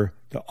remember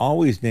to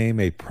always name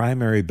a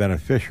primary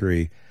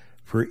beneficiary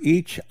for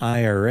each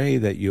IRA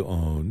that you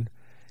own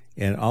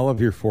and all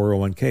of your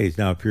 401ks.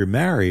 Now, if you're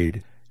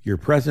married, your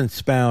present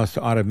spouse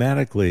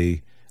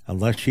automatically,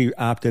 unless she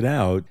opted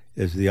out,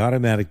 is the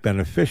automatic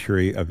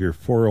beneficiary of your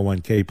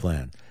 401k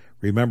plan.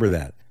 Remember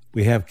that.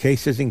 We have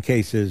cases and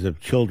cases of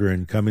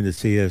children coming to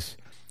see us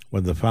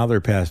when the father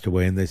passed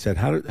away, and they said,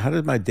 how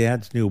did my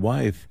dad's new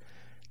wife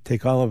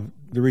take all of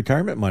the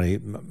retirement money?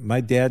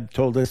 My dad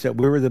told us that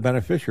we were the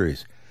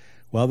beneficiaries.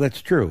 Well,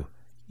 that's true.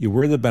 You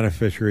were the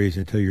beneficiaries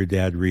until your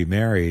dad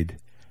remarried.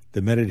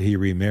 The minute he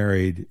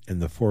remarried in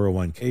the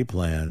 401k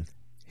plan,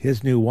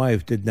 his new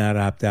wife did not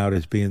opt out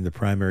as being the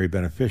primary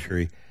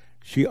beneficiary.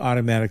 She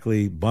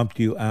automatically bumped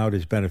you out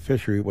as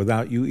beneficiary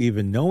without you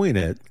even knowing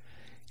it,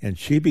 and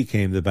she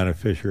became the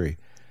beneficiary.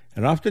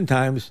 And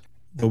oftentimes,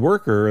 the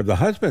worker, the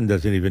husband,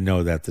 doesn't even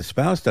know that. The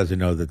spouse doesn't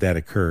know that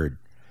occurred.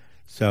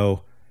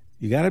 So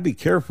you got to be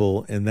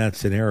careful in that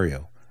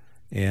scenario.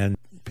 And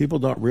people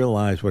don't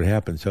realize what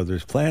happens. So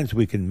there's plans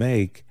we can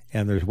make,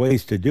 and there's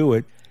ways to do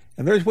it.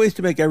 And there's ways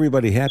to make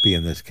everybody happy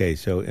in this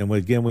case. So, and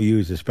again, we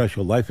use a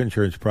special life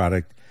insurance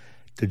product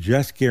to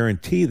just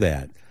guarantee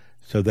that,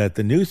 so that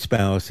the new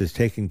spouse is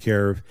taken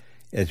care of,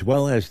 as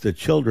well as the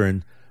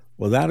children,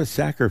 without a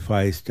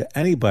sacrifice to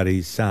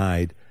anybody's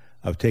side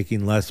of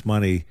taking less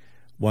money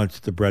once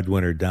the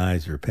breadwinner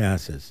dies or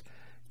passes.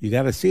 You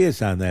got to see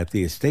us on that.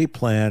 The estate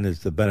plan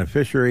is the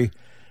beneficiary.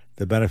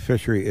 The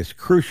beneficiary is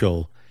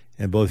crucial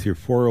in both your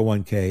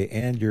 401k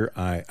and your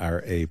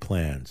IRA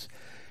plans.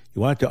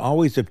 You want to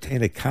always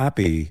obtain a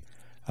copy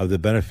of the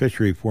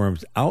beneficiary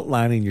forms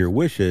outlining your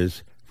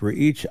wishes for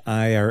each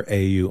IRA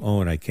you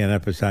own. I can't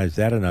emphasize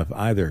that enough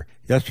either.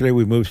 Yesterday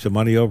we moved some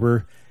money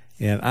over,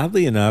 and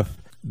oddly enough,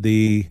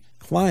 the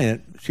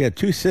client, she had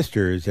two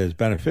sisters as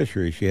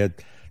beneficiaries. She had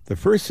the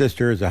first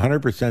sister as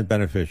 100%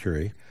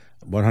 beneficiary,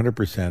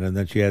 100%, and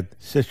then she had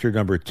sister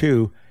number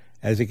 2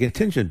 as a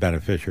contingent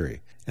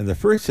beneficiary. And the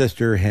first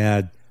sister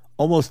had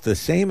almost the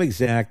same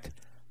exact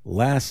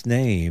last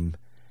name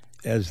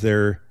as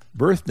their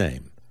birth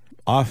name,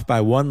 off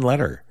by one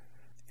letter.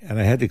 And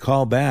I had to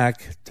call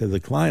back to the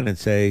client and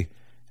say,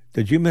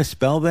 did you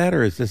misspell that,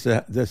 or is this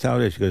how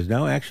it is? She goes,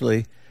 no,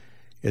 actually,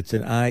 it's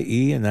an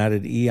IE and not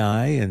an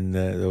EI, and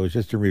it was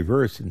just in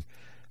reverse. And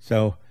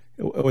so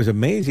it was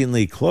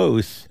amazingly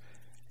close,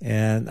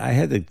 and I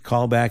had to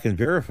call back and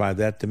verify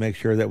that to make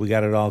sure that we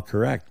got it all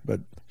correct.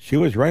 But she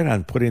was right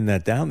on putting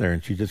that down there,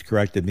 and she just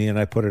corrected me, and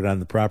I put it on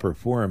the proper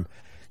form,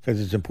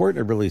 because it's important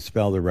to really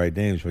spell the right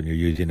names when you're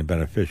using a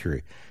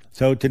beneficiary.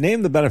 So to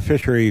name the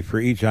beneficiary for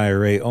each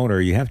IRA owner,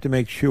 you have to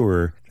make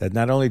sure that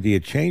not only do you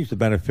change the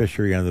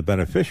beneficiary on the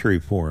beneficiary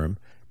form,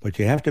 but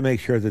you have to make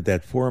sure that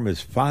that form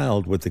is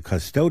filed with the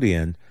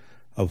custodian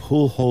of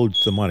who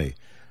holds the money.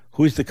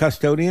 Who's the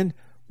custodian?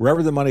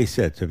 Wherever the money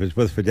sits. If it's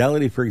with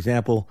Fidelity, for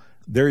example,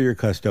 they're your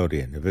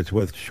custodian. If it's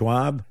with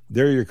Schwab,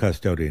 they're your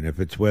custodian. If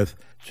it's with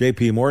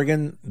JP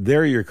Morgan,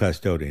 they're your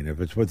custodian.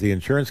 If it's with the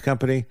insurance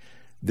company,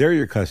 they're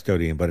your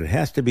custodian. But it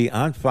has to be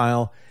on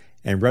file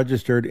and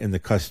registered in the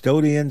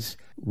custodian's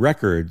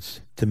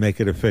records to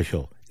make it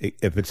official.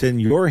 If it's in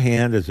your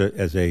hand as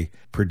a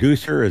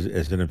producer,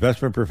 as an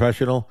investment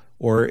professional,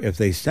 or if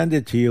they send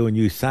it to you and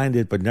you signed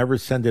it but never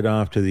send it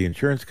off to the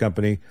insurance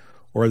company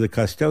or the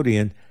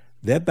custodian,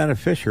 that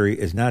beneficiary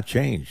is not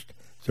changed.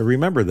 So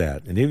remember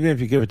that. And even if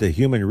you give it to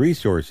Human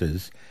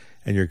Resources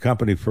and your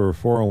company for a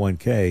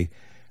 401k,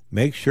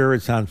 make sure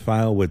it's on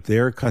file with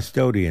their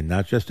custodian,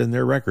 not just in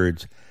their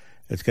records.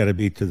 It's got to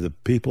be to the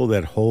people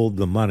that hold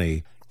the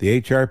money. The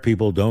HR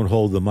people don't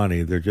hold the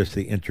money. They're just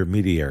the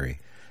intermediary.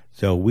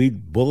 So we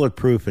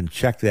bulletproof and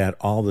check that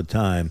all the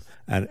time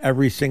on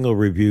every single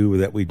review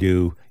that we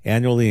do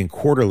annually and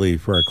quarterly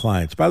for our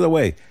clients. By the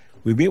way,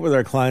 we meet with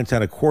our clients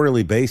on a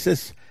quarterly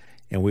basis,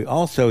 and we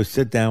also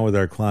sit down with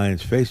our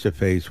clients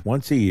face-to-face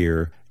once a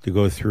year to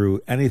go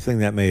through anything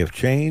that may have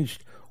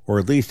changed, or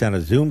at least on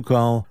a Zoom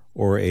call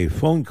or a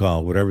phone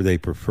call, whatever they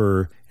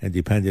prefer, and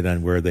depending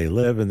on where they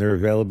live and their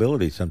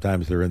availability.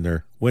 Sometimes they're in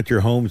their winter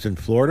homes in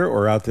Florida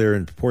or out there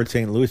in Port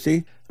St.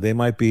 Lucie. They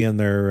might be in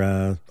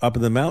their up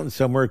in the mountains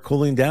somewhere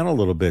cooling down a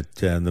little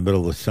bit in the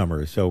middle of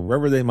summer. So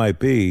wherever they might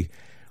be,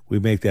 we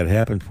make that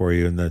happen for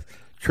you. In the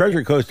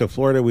Treasure Coast of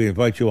Florida, we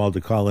invite you all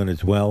to call in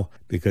as well,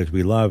 because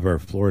we love our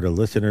Florida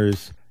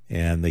listeners,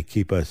 and they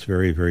keep us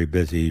very, very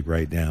busy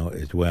right now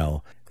as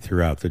well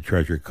throughout the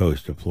Treasure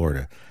Coast of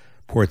Florida.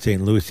 Port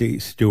St. Lucie,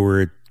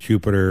 Stewart,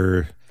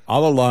 Jupiter,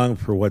 all along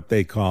for what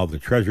they call the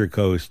Treasure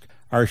Coast.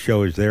 Our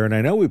show is there. And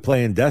I know we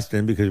play in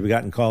Destin because we've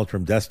gotten calls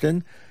from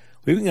Destin.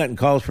 We've even gotten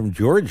calls from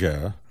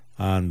Georgia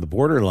on the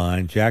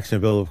borderline,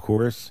 Jacksonville, of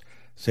course,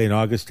 St.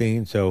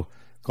 Augustine. So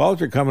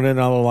calls are coming in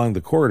all along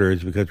the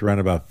corridors because we're on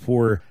about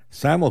 4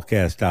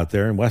 simulcasts out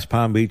there. And West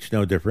Palm Beach,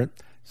 no different.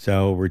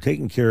 So we're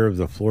taking care of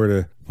the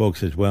Florida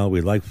folks as well.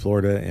 We like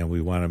Florida, and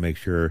we want to make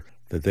sure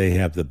that they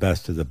have the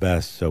best of the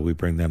best. So we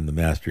bring them the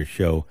Masters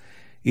Show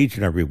each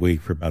and every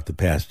week for about the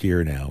past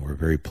year now. We're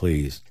very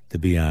pleased to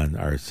be on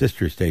our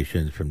sister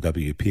stations from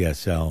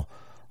WPSL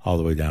all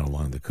the way down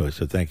along the coast.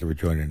 So thank you for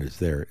joining us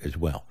there as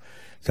well.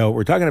 So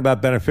we're talking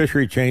about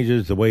beneficiary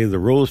changes, the way the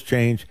rules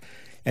change.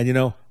 And, you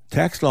know,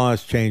 tax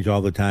laws change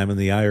all the time, and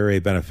the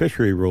IRA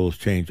beneficiary rules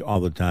change all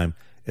the time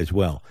as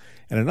well.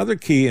 And another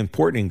key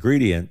important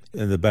ingredient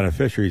in the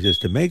beneficiaries is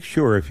to make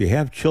sure, if you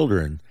have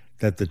children,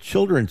 that the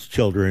children's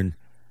children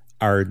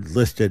are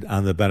listed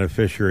on the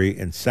beneficiary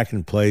in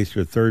second place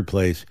or third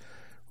place,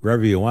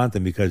 wherever you want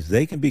them, because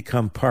they can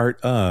become part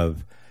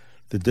of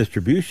the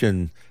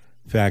distribution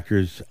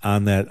factors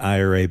on that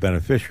IRA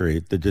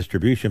beneficiary, the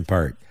distribution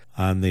part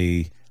on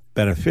the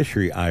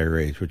beneficiary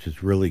IRAs, which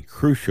is really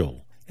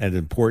crucial and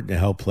important to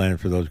help plan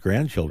for those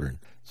grandchildren.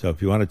 So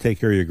if you want to take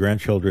care of your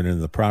grandchildren in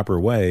the proper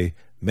way,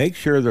 make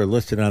sure they're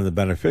listed on the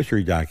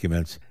beneficiary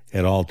documents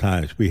at all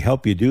times. We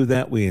help you do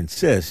that. We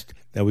insist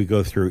that we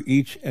go through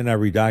each and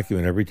every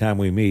document every time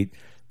we meet.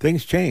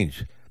 Things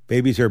change.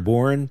 Babies are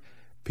born,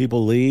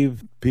 people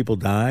leave, people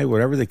die,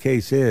 whatever the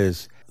case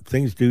is,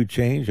 things do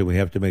change, and we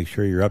have to make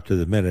sure you're up to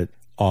the minute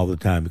all the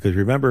time. Because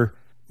remember,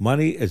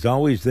 money is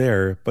always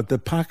there, but the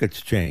pockets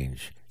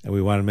change. And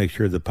we want to make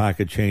sure the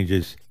pocket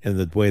changes in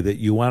the way that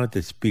you want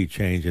it to be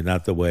changed, and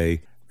not the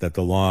way that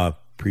the law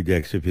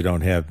predicts if you don't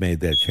have made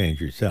that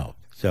change yourself.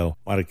 So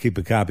I want to keep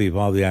a copy of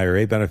all the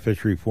IRA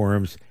beneficiary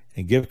forms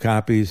and give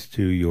copies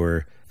to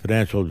your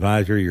financial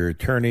advisor, your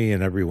attorney,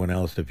 and everyone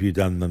else if you've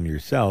done them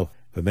yourself.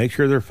 But make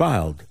sure they're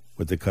filed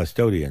with the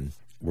custodian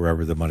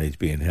wherever the money's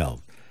being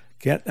held.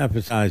 Can't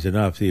emphasize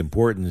enough the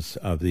importance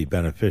of the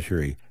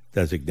beneficiary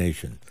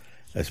designation,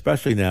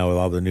 especially now with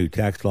all the new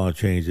tax law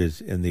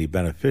changes in the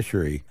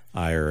beneficiary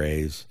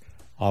IRAs.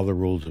 All the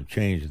rules have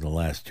changed in the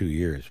last 2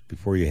 years.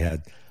 Before you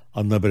had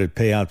unlimited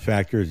payout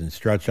factors and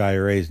stretch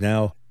IRAs.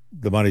 Now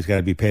the money's got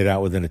to be paid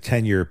out within a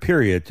 10-year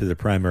period to the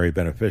primary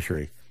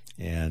beneficiary.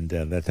 And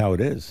that's how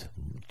it is.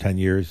 10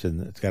 years,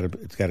 and it's got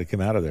to come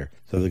out of there.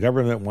 So the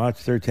government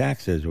wants their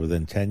taxes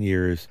within 10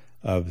 years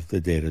of the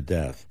date of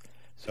death.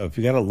 So if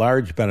you got a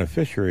large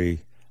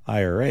beneficiary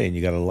IRA and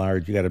you got a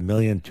 $1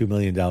 million, $2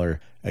 million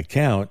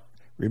account,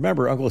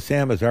 remember Uncle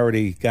Sam has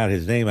already got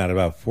his name out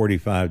about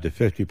 45 to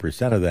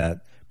 50% of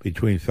that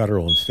between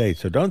federal and state.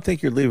 So don't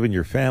think you're leaving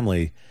your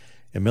family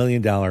 $1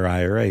 million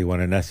IRA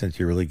when in essence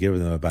you're really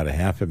giving them about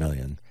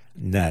 $500,000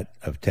 net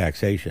of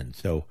taxation.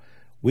 So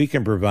we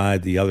can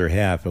provide the other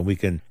half, and we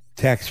can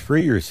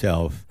tax-free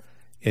yourself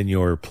in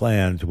your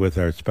plans with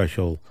our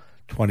special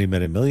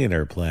 20-minute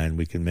millionaire plan.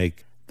 We can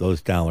make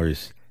those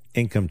dollars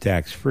income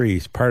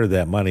tax-free, part of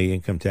that money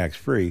income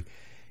tax-free,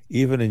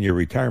 even in your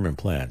retirement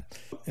plan.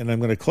 And I'm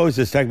going to close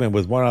this segment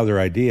with one other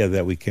idea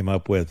that we came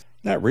up with,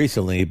 not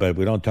recently, but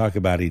we don't talk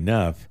about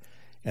enough,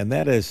 and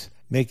that is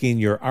making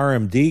your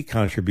RMD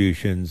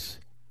contributions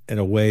in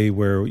a way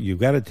where you've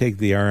got to take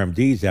the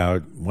RMDs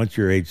out once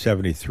you're age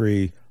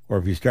 73, or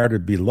if you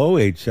started below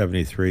age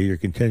 73, you're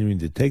continuing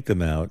to take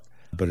them out,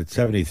 but at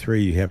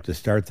 73, you have to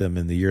start them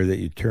in the year that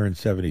you turn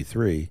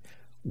 73.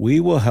 We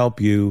will help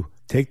you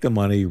take the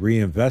money,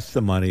 reinvest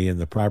the money in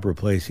the proper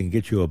place, and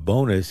get you a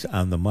bonus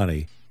on the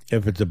money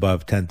if it's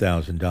above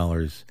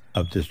 $10,000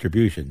 of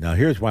distribution. Now,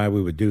 here's why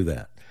we would do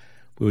that.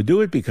 We would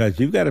do it because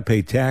you've got to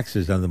pay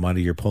taxes on the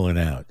money you're pulling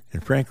out.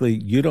 And frankly,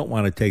 you don't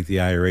want to take the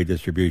IRA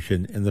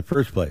distribution in the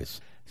first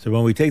place. So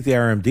when we take the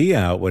RMD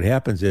out, what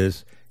happens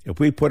is if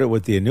we put it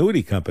with the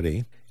annuity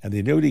company, and the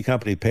annuity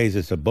company pays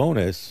us a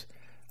bonus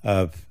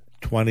of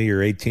 20 or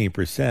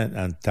 18%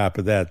 on top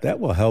of that, that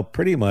will help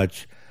pretty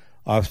much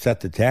offset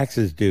the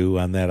taxes due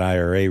on that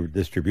IRA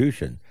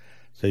distribution.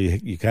 So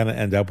you kind of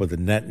end up with a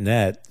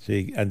net. So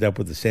you end up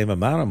with the same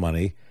amount of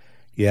money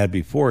you had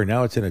before.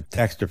 Now it's in a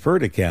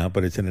tax-deferred account,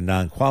 but it's in a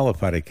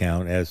non-qualified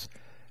account as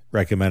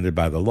recommended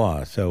by the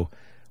law. So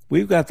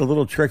we've got the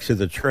little tricks of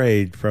the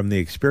trade from the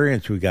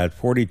experience we got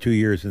 42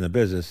 years in the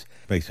business.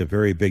 It makes a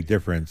very big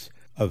difference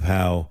of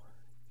how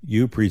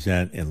you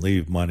present and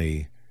leave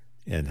money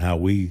and how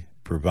we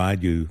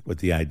provide you with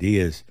the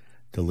ideas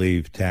to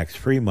leave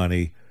tax-free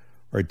money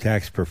or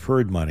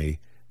tax-preferred money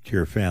to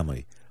your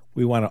family.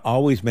 We want to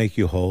always make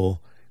you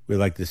whole. We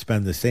like to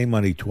spend the same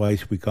money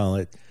twice, we call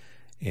it,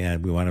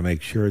 and we want to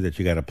make sure that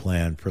you got a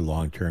plan for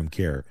long-term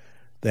care.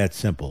 That's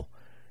simple.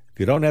 If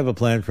you don't have a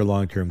plan for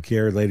long-term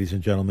care, ladies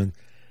and gentlemen,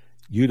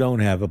 you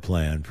don't have a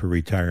plan for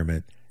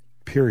retirement,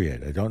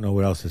 period. I don't know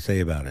what else to say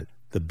about it.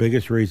 The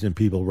biggest reason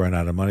people run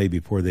out of money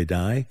before they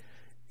die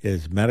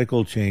is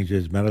medical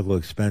changes, medical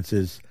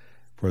expenses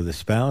for the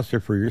spouse or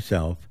for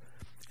yourself.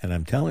 And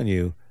I'm telling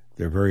you,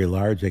 they're very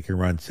large. They can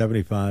run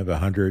 $75,000,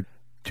 $100,000,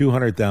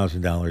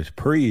 $200,000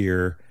 per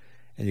year,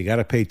 and you got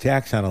to pay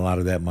tax on a lot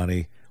of that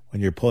money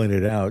when you're pulling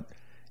it out.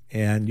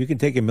 And you can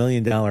take $1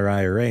 million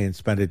IRA and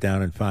spend it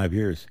down in 5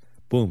 years.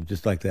 Boom,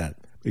 just like that.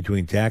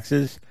 Between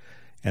taxes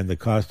and the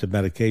cost of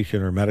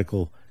medication or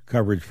medical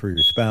coverage for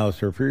your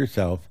spouse or for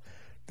yourself,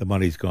 the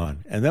money's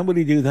gone. And then what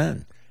do you do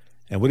then?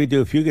 And what do you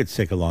do if you get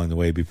sick along the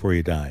way before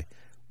you die?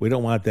 We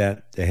don't want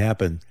that to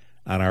happen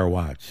on our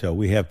watch. So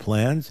we have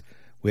plans,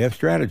 we have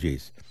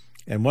strategies.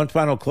 And one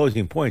final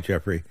closing point,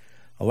 Jeffrey.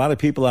 A lot of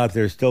people out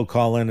there still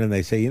call in and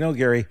they say, you know,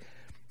 Gary,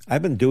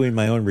 I've been doing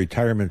my own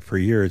retirement for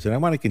years and I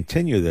want to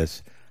continue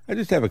this. I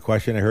just have a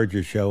question. I heard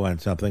your show on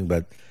something,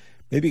 but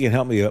maybe you can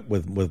help me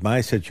with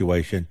my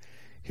situation.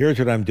 Here's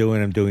what I'm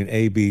doing. I'm doing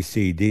A, B,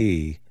 C,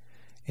 D.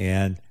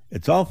 And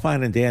it's all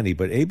fine and dandy,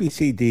 but A, B,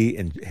 C,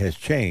 D has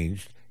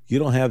changed. You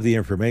don't have the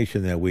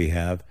information that we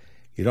have.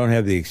 You don't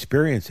have the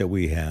experience that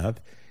we have.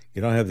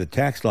 You don't have the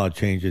tax law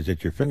changes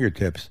at your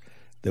fingertips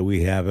that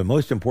we have. And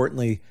most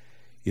importantly,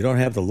 you don't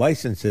have the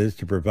licenses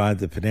to provide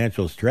the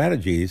financial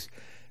strategies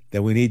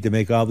that we need to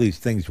make all these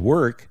things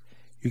work.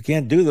 You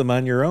can't do them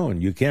on your own.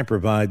 You can't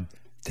provide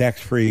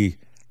tax-free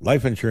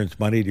life insurance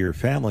money to your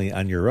family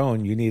on your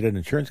own. You need an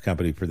insurance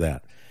company for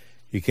that.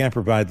 You can't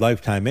provide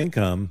lifetime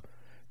income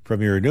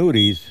from your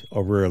annuities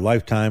over a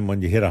lifetime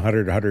when you hit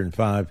 100,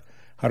 105,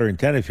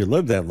 110 if you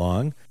live that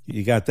long.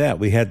 You got that.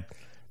 We had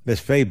Miss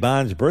Faye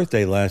Bond's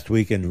birthday last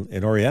week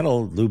in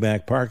Oriental,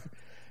 Lubac Park.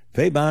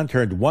 Faye Bond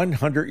turned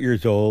 100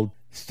 years old,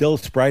 still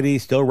spritey,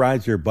 still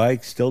rides her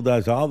bike, still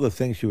does all the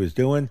things she was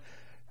doing,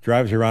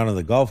 drives around in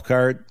the golf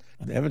cart.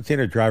 I haven't seen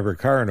her drive her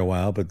car in a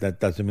while, but that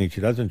doesn't mean she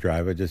doesn't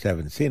drive. I just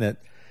haven't seen it.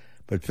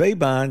 But Faye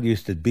Bond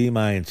used to be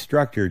my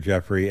instructor,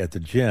 Jeffrey, at the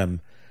gym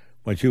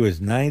when she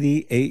was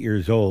 98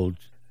 years old.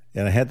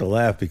 And I had to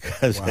laugh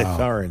because I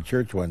saw her in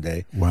church one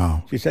day.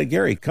 Wow. She said,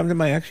 Gary, come to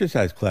my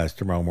exercise class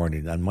tomorrow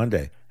morning on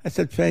Monday. I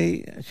said,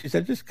 Faye, she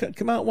said, just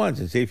come out once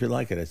and see if you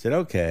like it. I said,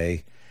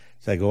 okay.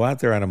 So I go out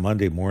there on a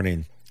Monday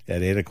morning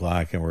at 8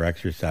 o'clock and we're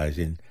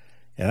exercising.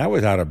 And I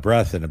was out of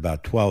breath in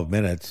about 12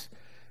 minutes.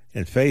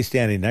 And Faye's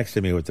standing next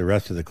to me with the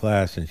rest of the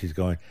class, and she's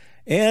going,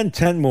 and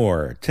 10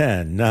 more,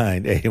 10,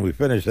 9, 8. And we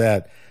finished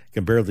that,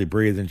 can barely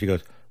breathe. And she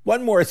goes,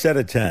 one more set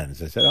of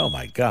 10s. I said, oh,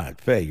 my God,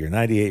 Faye, you're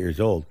 98 years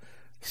old.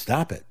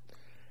 Stop it.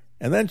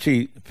 And then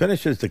she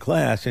finishes the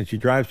class, and she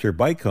drives her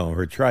bike home,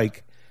 her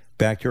trike,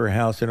 back to her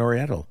house in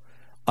Oriental.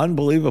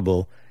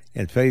 Unbelievable.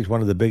 And Faye's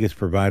one of the biggest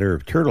provider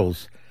of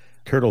turtles,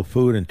 turtle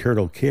food and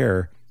turtle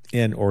care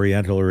in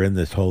Oriental or in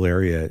this whole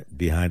area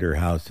behind her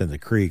house in the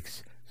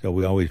creeks. So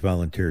we always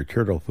volunteer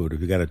turtle food. If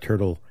you got a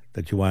turtle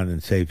that you want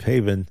in safe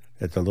haven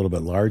that's a little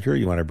bit larger,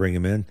 you want to bring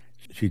him in,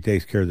 she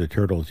takes care of the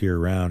turtles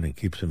year-round and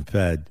keeps them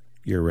fed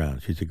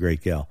year-round. She's a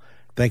great gal.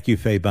 Thank you,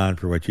 Faye Bond,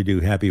 for what you do.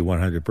 Happy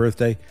 100th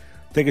birthday.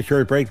 Take a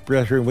short break,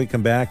 when we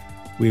come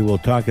back, we will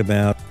talk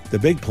about the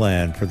big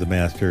plan for the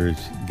Masters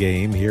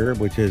game here,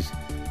 which is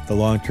the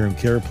long-term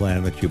care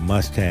plan that you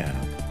must have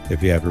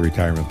if you have a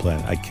retirement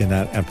plan. I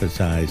cannot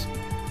emphasize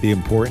the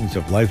importance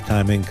of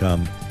lifetime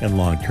income and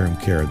long-term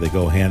care. They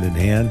go hand in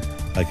hand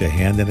like a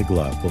hand in a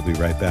glove. We'll be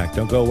right back.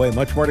 Don't go away.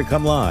 Much more to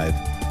come live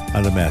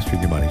on the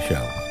Mastering Your Money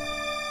Show.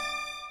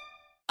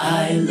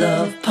 I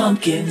love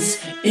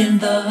pumpkins in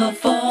the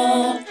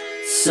fall.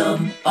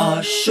 Some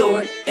are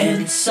short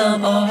and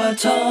some are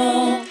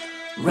tall.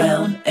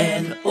 Round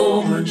and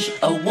orange,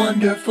 a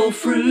wonderful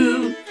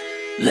fruit.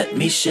 Let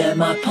me share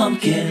my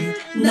pumpkin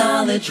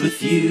knowledge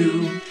with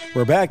you.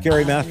 We're back.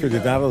 Gary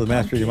Masters-Donato, the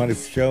Master of Your Money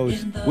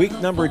Show's week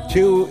number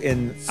 2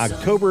 in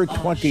October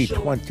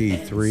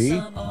 2023.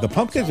 The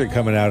pumpkins are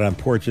coming out on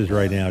porches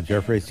right now,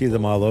 Jeffrey. I see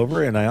them all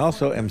over. And I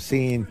also am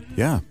seeing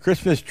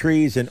Christmas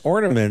trees and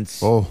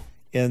ornaments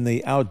in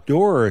the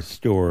outdoor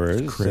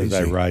stores as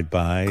I ride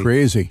by.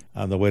 Crazy.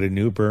 On the way to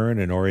New Bern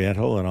and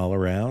Oriental and all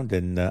around.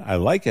 And I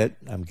like it.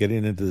 I'm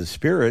getting into the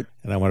spirit.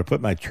 And I want to put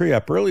my tree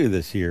up early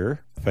this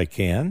year, if I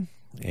can.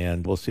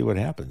 And we'll see what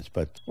happens.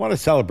 But I want to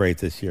celebrate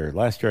this year.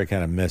 Last year I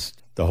kind of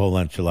missed the whole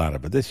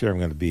enchilada. But this year I'm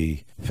going to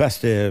be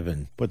festive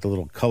and put the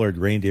little colored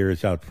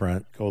reindeers out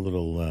front. Go a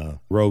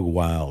little rogue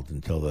wild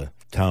until the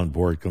town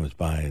board comes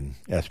by and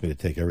asks me to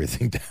take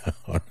everything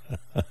down.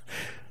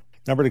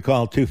 Number to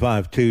call,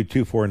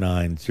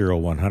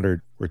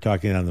 252-249-0100. We're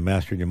talking on the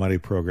Mastering Your Money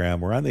program.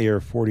 We're on the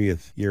air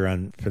 40th year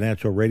on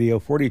financial radio,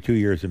 42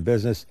 years in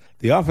business.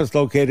 The office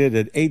located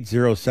at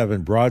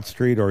 807 Broad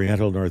Street,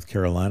 Oriental, North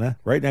Carolina,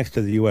 right next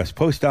to the U.S.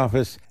 Post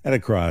Office and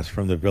across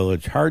from the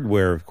Village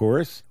Hardware, of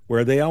course,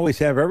 where they always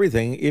have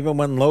everything, even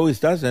when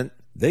Lowe's doesn't.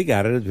 They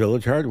got it at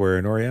Village Hardware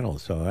in Oriental.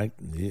 So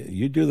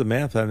you do the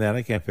math on that.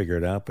 I can't figure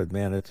it out, but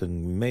man, it's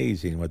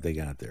amazing what they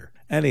got there.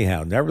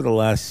 Anyhow,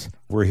 nevertheless,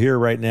 we're here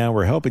right now.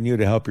 We're helping you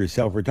to help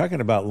yourself. We're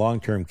talking about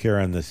long-term care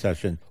on this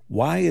session.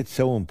 Why it's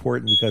so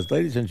important, because,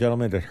 ladies and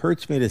gentlemen, it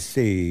hurts me to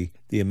see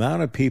the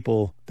amount of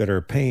people that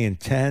are paying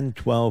 $10,000,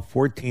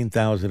 $12,000,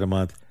 $14,000 a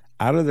month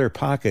out of their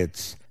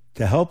pockets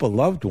to help a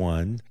loved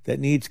one that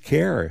needs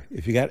care.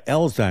 If you got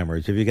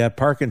Alzheimer's, if you got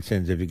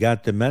Parkinson's, if you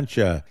got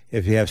dementia,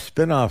 if you have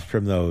spin-offs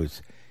from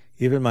those.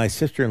 Even my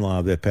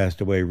sister-in-law that passed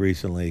away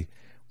recently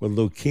with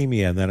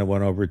leukemia, and then it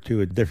went over to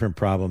a different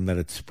problem that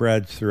it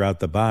spreads throughout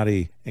the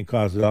body and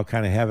causes all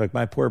kind of havoc.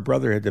 My poor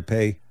brother had to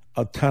pay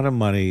a ton of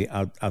money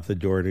out the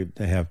door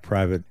to have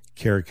private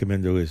care come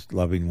into his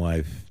loving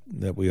wife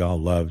that we all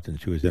loved,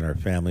 and she was in our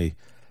family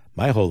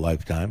my whole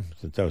lifetime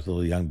since I was a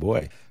little young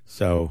boy.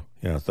 So,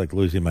 it's like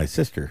losing my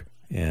sister.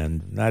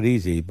 And not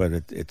easy,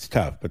 but it's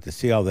tough. But to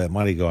see all that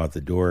money go out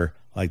the door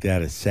like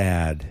that is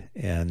sad.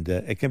 And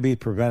it can be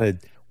prevented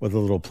with a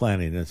little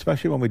planning. And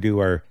especially when we do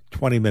our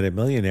 20-minute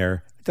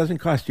millionaire, it doesn't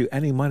cost you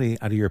any money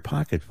out of your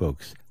pocket,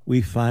 folks.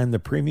 We find the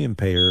premium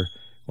payer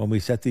when we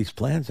set these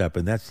plans up,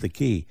 and that's the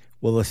key.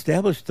 We'll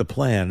establish the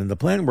plan, and the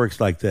plan works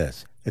like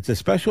this. It's a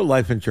special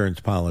life insurance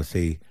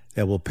policy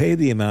that will pay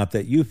the amount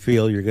that you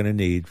feel you're going to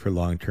need for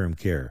long-term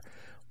care.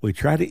 We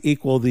try to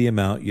equal the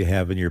amount you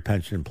have in your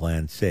pension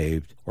plan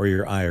saved or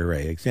your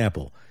IRA.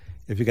 Example,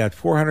 if you got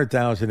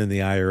 $400,000 in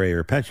the IRA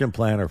or pension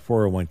plan or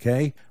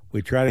 401k,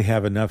 we try to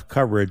have enough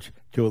coverage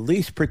to at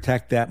least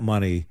protect that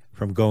money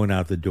from going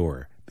out the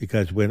door.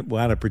 Because we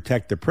want to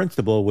protect the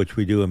principal, which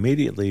we do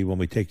immediately when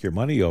we take your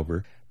money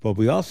over, but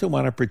we also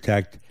want to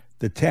protect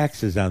the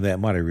taxes on that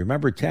money.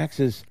 Remember,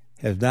 taxes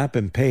have not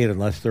been paid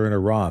unless they're in a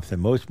Roth,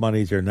 and most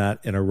monies are not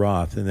in a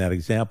Roth in that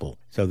example.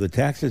 So the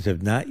taxes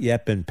have not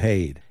yet been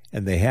paid,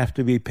 and they have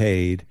to be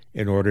paid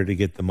in order to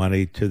get the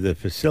money to the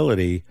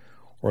facility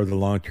or the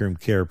long-term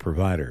care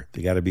provider.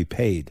 They got to be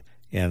paid.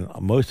 And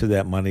most of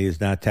that money is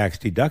not tax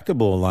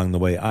deductible along the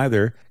way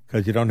either,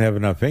 because you don't have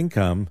enough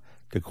income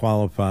to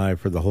qualify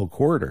for the whole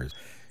quarters.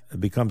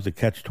 It becomes a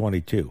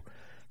catch-22.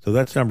 So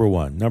that's number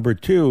one. Number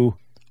two,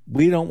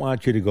 we don't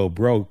want you to go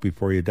broke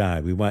before you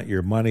die. We want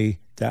your money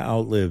to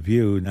outlive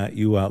you, not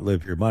you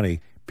outlive your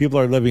money. People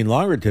are living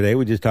longer today.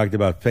 We just talked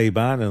about Faye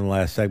Bond in the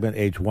last segment,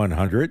 age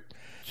 100.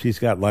 She's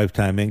got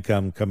lifetime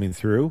income coming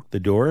through the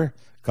door,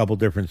 a couple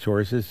different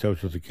sources,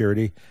 Social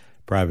Security,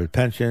 private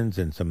pensions,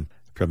 and some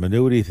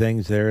annuity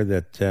things there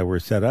that were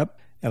set up.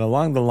 And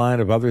along the line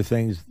of other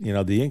things,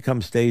 the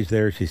income stays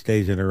there. She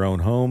stays in her own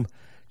home.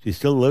 She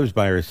still lives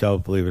by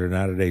herself, believe it or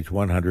not, at age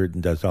 100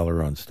 and does all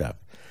her own stuff.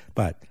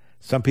 But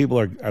some people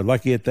are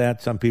lucky at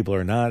that. Some people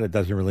are not. It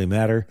doesn't really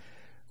matter.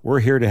 We're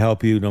here to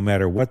help you no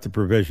matter what the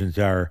provisions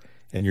are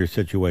in your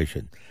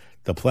situation.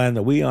 The plan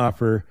that we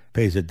offer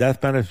pays a death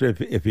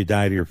benefit if you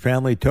die to your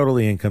family,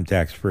 totally income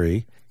tax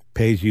free,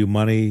 pays you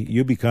money.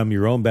 You become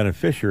your own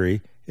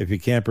beneficiary if you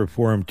can't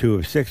perform 2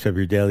 of 6 of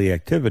your daily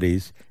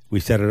activities. We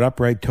set it up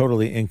right,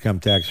 totally income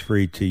tax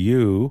free to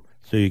you,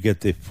 so you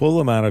get the full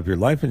amount of your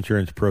life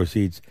insurance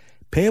proceeds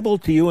payable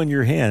to you in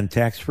your hand,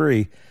 tax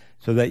free,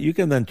 so that you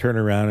can then turn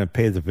around and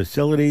pay the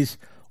facilities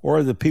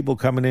or the people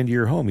coming into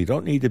your home. You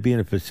don't need to be in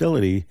a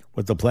facility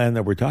with the plan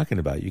that we're talking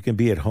about. You can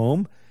be at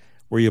home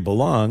where you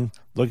belong,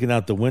 looking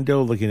out the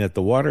window, looking at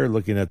the water,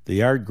 looking at the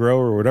yard grow,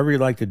 or whatever you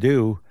like to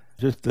do,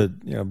 Just the,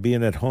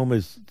 being at home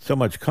is so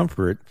much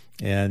comfort,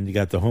 and you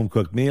got the home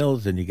cooked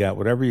meals, and you got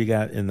whatever you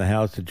got in the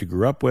house that you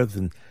grew up with,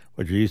 and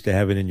what you're used to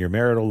having in your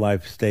marital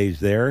life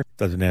stays there.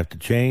 Doesn't have to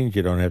change.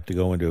 You don't have to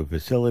go into a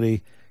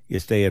facility. You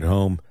stay at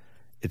home.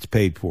 It's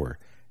paid for.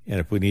 And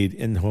if we need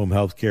in-home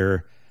health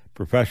care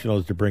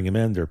professionals to bring them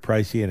in, they're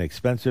pricey and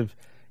expensive.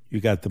 You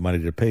got the money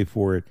to pay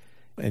for it,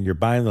 and you're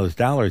buying those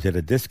dollars at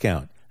a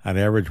discount. On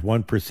average,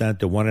 1%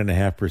 to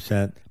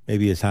 1.5%,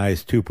 maybe as high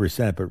as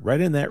 2%, but right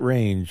in that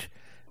range.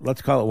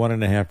 Let's call it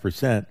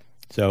 1.5%.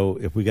 So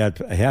if we got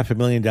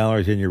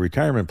 $500,000 in your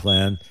retirement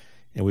plan,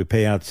 and we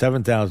pay out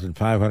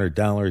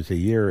 $7,500 a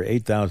year,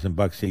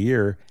 $8,000 a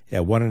year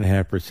at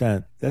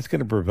 1.5%, that's going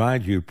to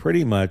provide you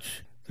pretty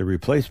much the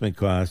replacement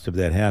cost of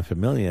that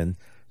 $500,000,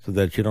 so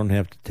that you don't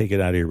have to take it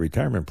out of your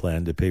retirement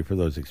plan to pay for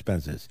those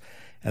expenses.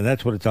 And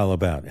that's what it's all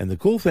about. And the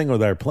cool thing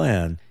with our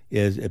plan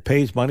is it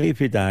pays money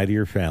if you die to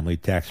your family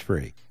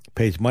tax-free. It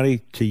pays money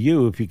to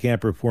you if you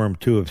can't perform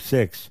 2 of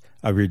 6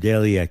 of your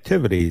daily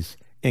activities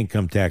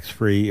income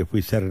tax-free if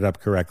we set it up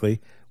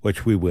correctly,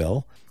 which we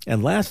will.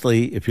 And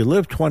lastly, if you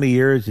live 20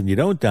 years and you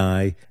don't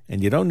die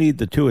and you don't need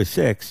the 2 of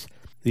 6,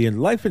 the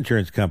life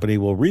insurance company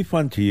will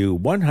refund to you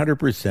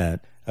 100%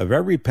 of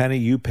every penny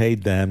you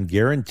paid them,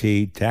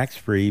 guaranteed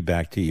tax-free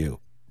back to you.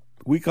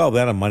 We call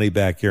that a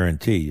money-back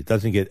guarantee. It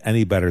doesn't get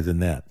any better than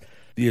that.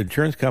 The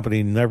insurance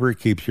company never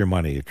keeps your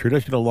money. A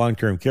traditional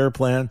long-term care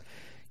plan,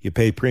 you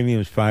pay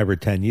premiums 5 or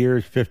 10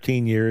 years,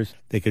 15 years.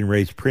 They can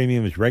raise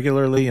premiums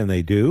regularly, and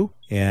they do.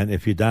 And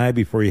if you die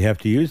before you have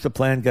to use the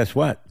plan, guess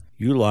what?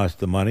 You lost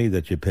the money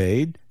that you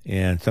paid,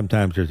 and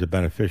sometimes there's a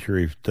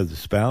beneficiary to the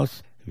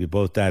spouse. If you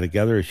both die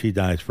together, if she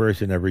dies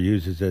first and never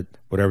uses it,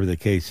 whatever the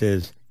case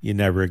is, you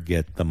never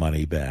get the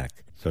money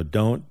back. So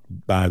don't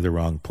buy the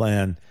wrong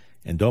plan,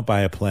 and don't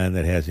buy a plan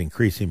that has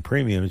increasing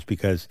premiums,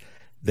 because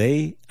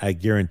they, I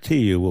guarantee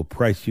you, will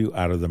price you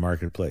out of the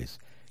marketplace.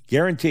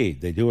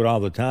 Guaranteed. They do it all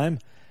the time,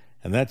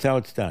 and that's how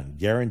it's done.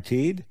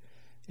 Guaranteed,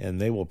 and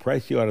they will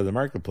price you out of the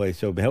marketplace.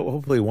 So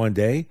hopefully one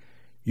day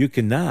you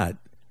cannot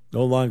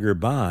no longer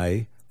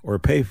buy or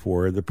pay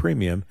for the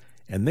premium,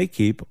 and they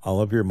keep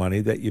all of your money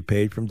that you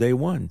paid from day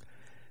one.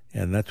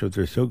 And that's what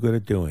they're so good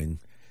at doing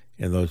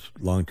in those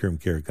long-term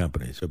care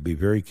companies. So be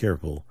very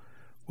careful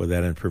with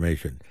that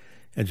information.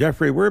 And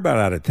Jeffrey, we're about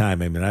out of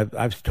time. I mean,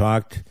 I've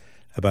talked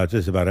about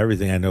just about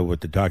everything I know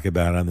what to talk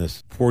about on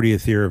this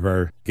 40th year of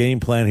our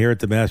game plan here at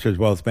the Masters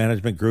Wealth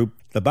Management Group.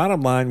 The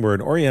bottom line, we're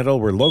in Oriental,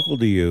 we're local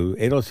to you,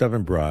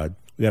 807 Broad.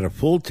 We got a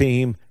full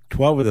team,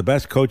 12 of the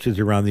best coaches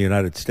around the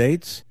United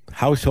States,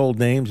 household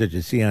names that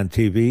you see on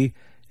TV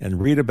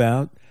and read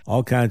about,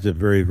 all kinds of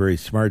very, very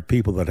smart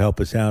people that help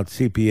us out,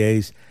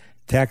 CPAs,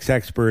 tax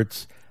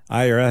experts,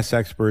 IRS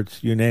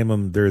experts, you name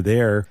them, they're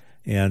there.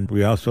 And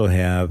we also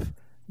have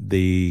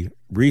the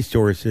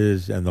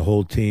resources and the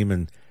whole team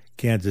in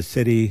Kansas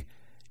City,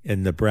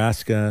 in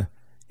Nebraska,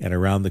 and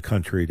around the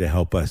country to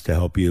help us, to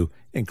help you,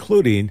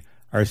 including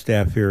our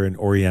staff here in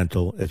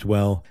Oriental as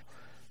well.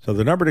 So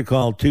the number to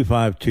call,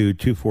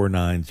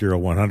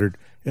 252-249-0100.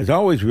 As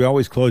always, we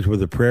always close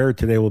with a prayer.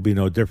 Today will be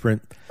no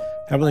different.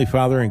 Heavenly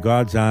Father, in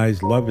God's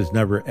eyes, love is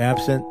never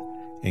absent.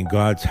 In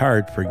God's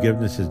heart,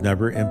 forgiveness is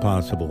never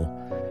impossible.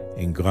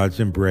 In God's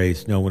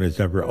embrace, no one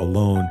is ever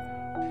alone.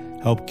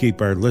 Help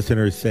keep our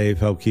listeners safe.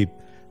 Help keep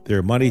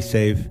their money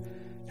safe.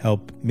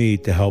 Help me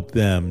to help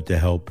them to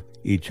help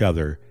each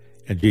other.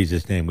 In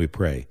Jesus' name we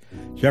pray.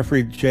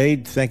 Jeffrey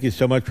Shade, thank you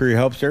so much for your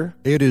help, sir.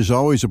 It is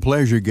always a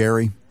pleasure,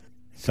 Gary.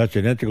 Such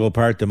an integral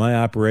part to my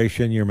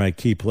operation. You're my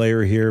key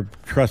player here.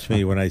 Trust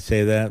me when I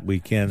say that. We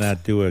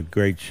cannot do a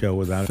great show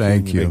without you.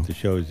 Thank you. Make the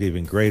shows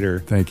even greater.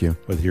 Thank you.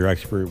 With your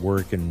expert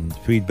work and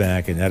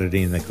feedback and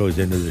editing that goes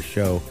into the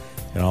show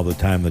and all the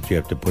time that you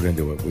have to put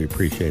into it. We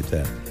appreciate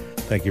that.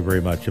 Thank you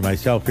very much. And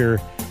myself here,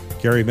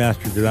 Gary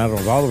Masterdonato,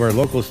 and all of our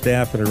local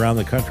staff and around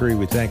the country,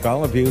 we thank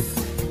all of you.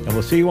 And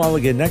we'll see you all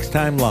again next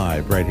time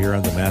live right here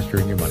on the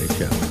Mastering Your Money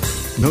Show.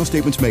 No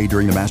statements made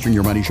during the Mastering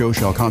Your Money Show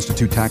shall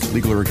constitute tax,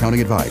 legal, or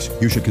accounting advice.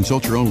 You should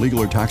consult your own legal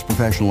or tax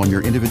professional on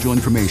your individual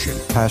information.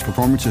 Past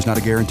performance is not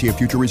a guarantee of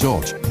future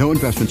results. No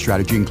investment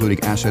strategy,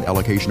 including asset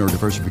allocation or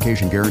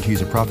diversification,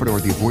 guarantees a profit or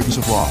the avoidance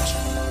of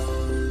loss.